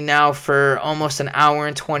with me now for almost an hour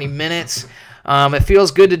and 20 minutes. It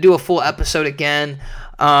feels good to do a full episode again.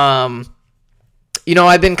 I've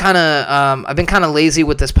been kind of lazy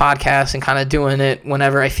with this podcast and kind of doing it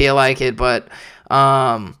whenever I feel like it, but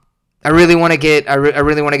I really want to get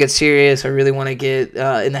serious. I really want to get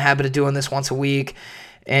in the habit of doing this once a week.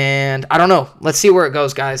 And I don't know. Let's see where it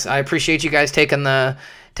goes, guys. I appreciate you guys taking the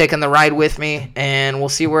ride with me, and we'll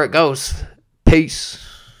see where it goes. Peace.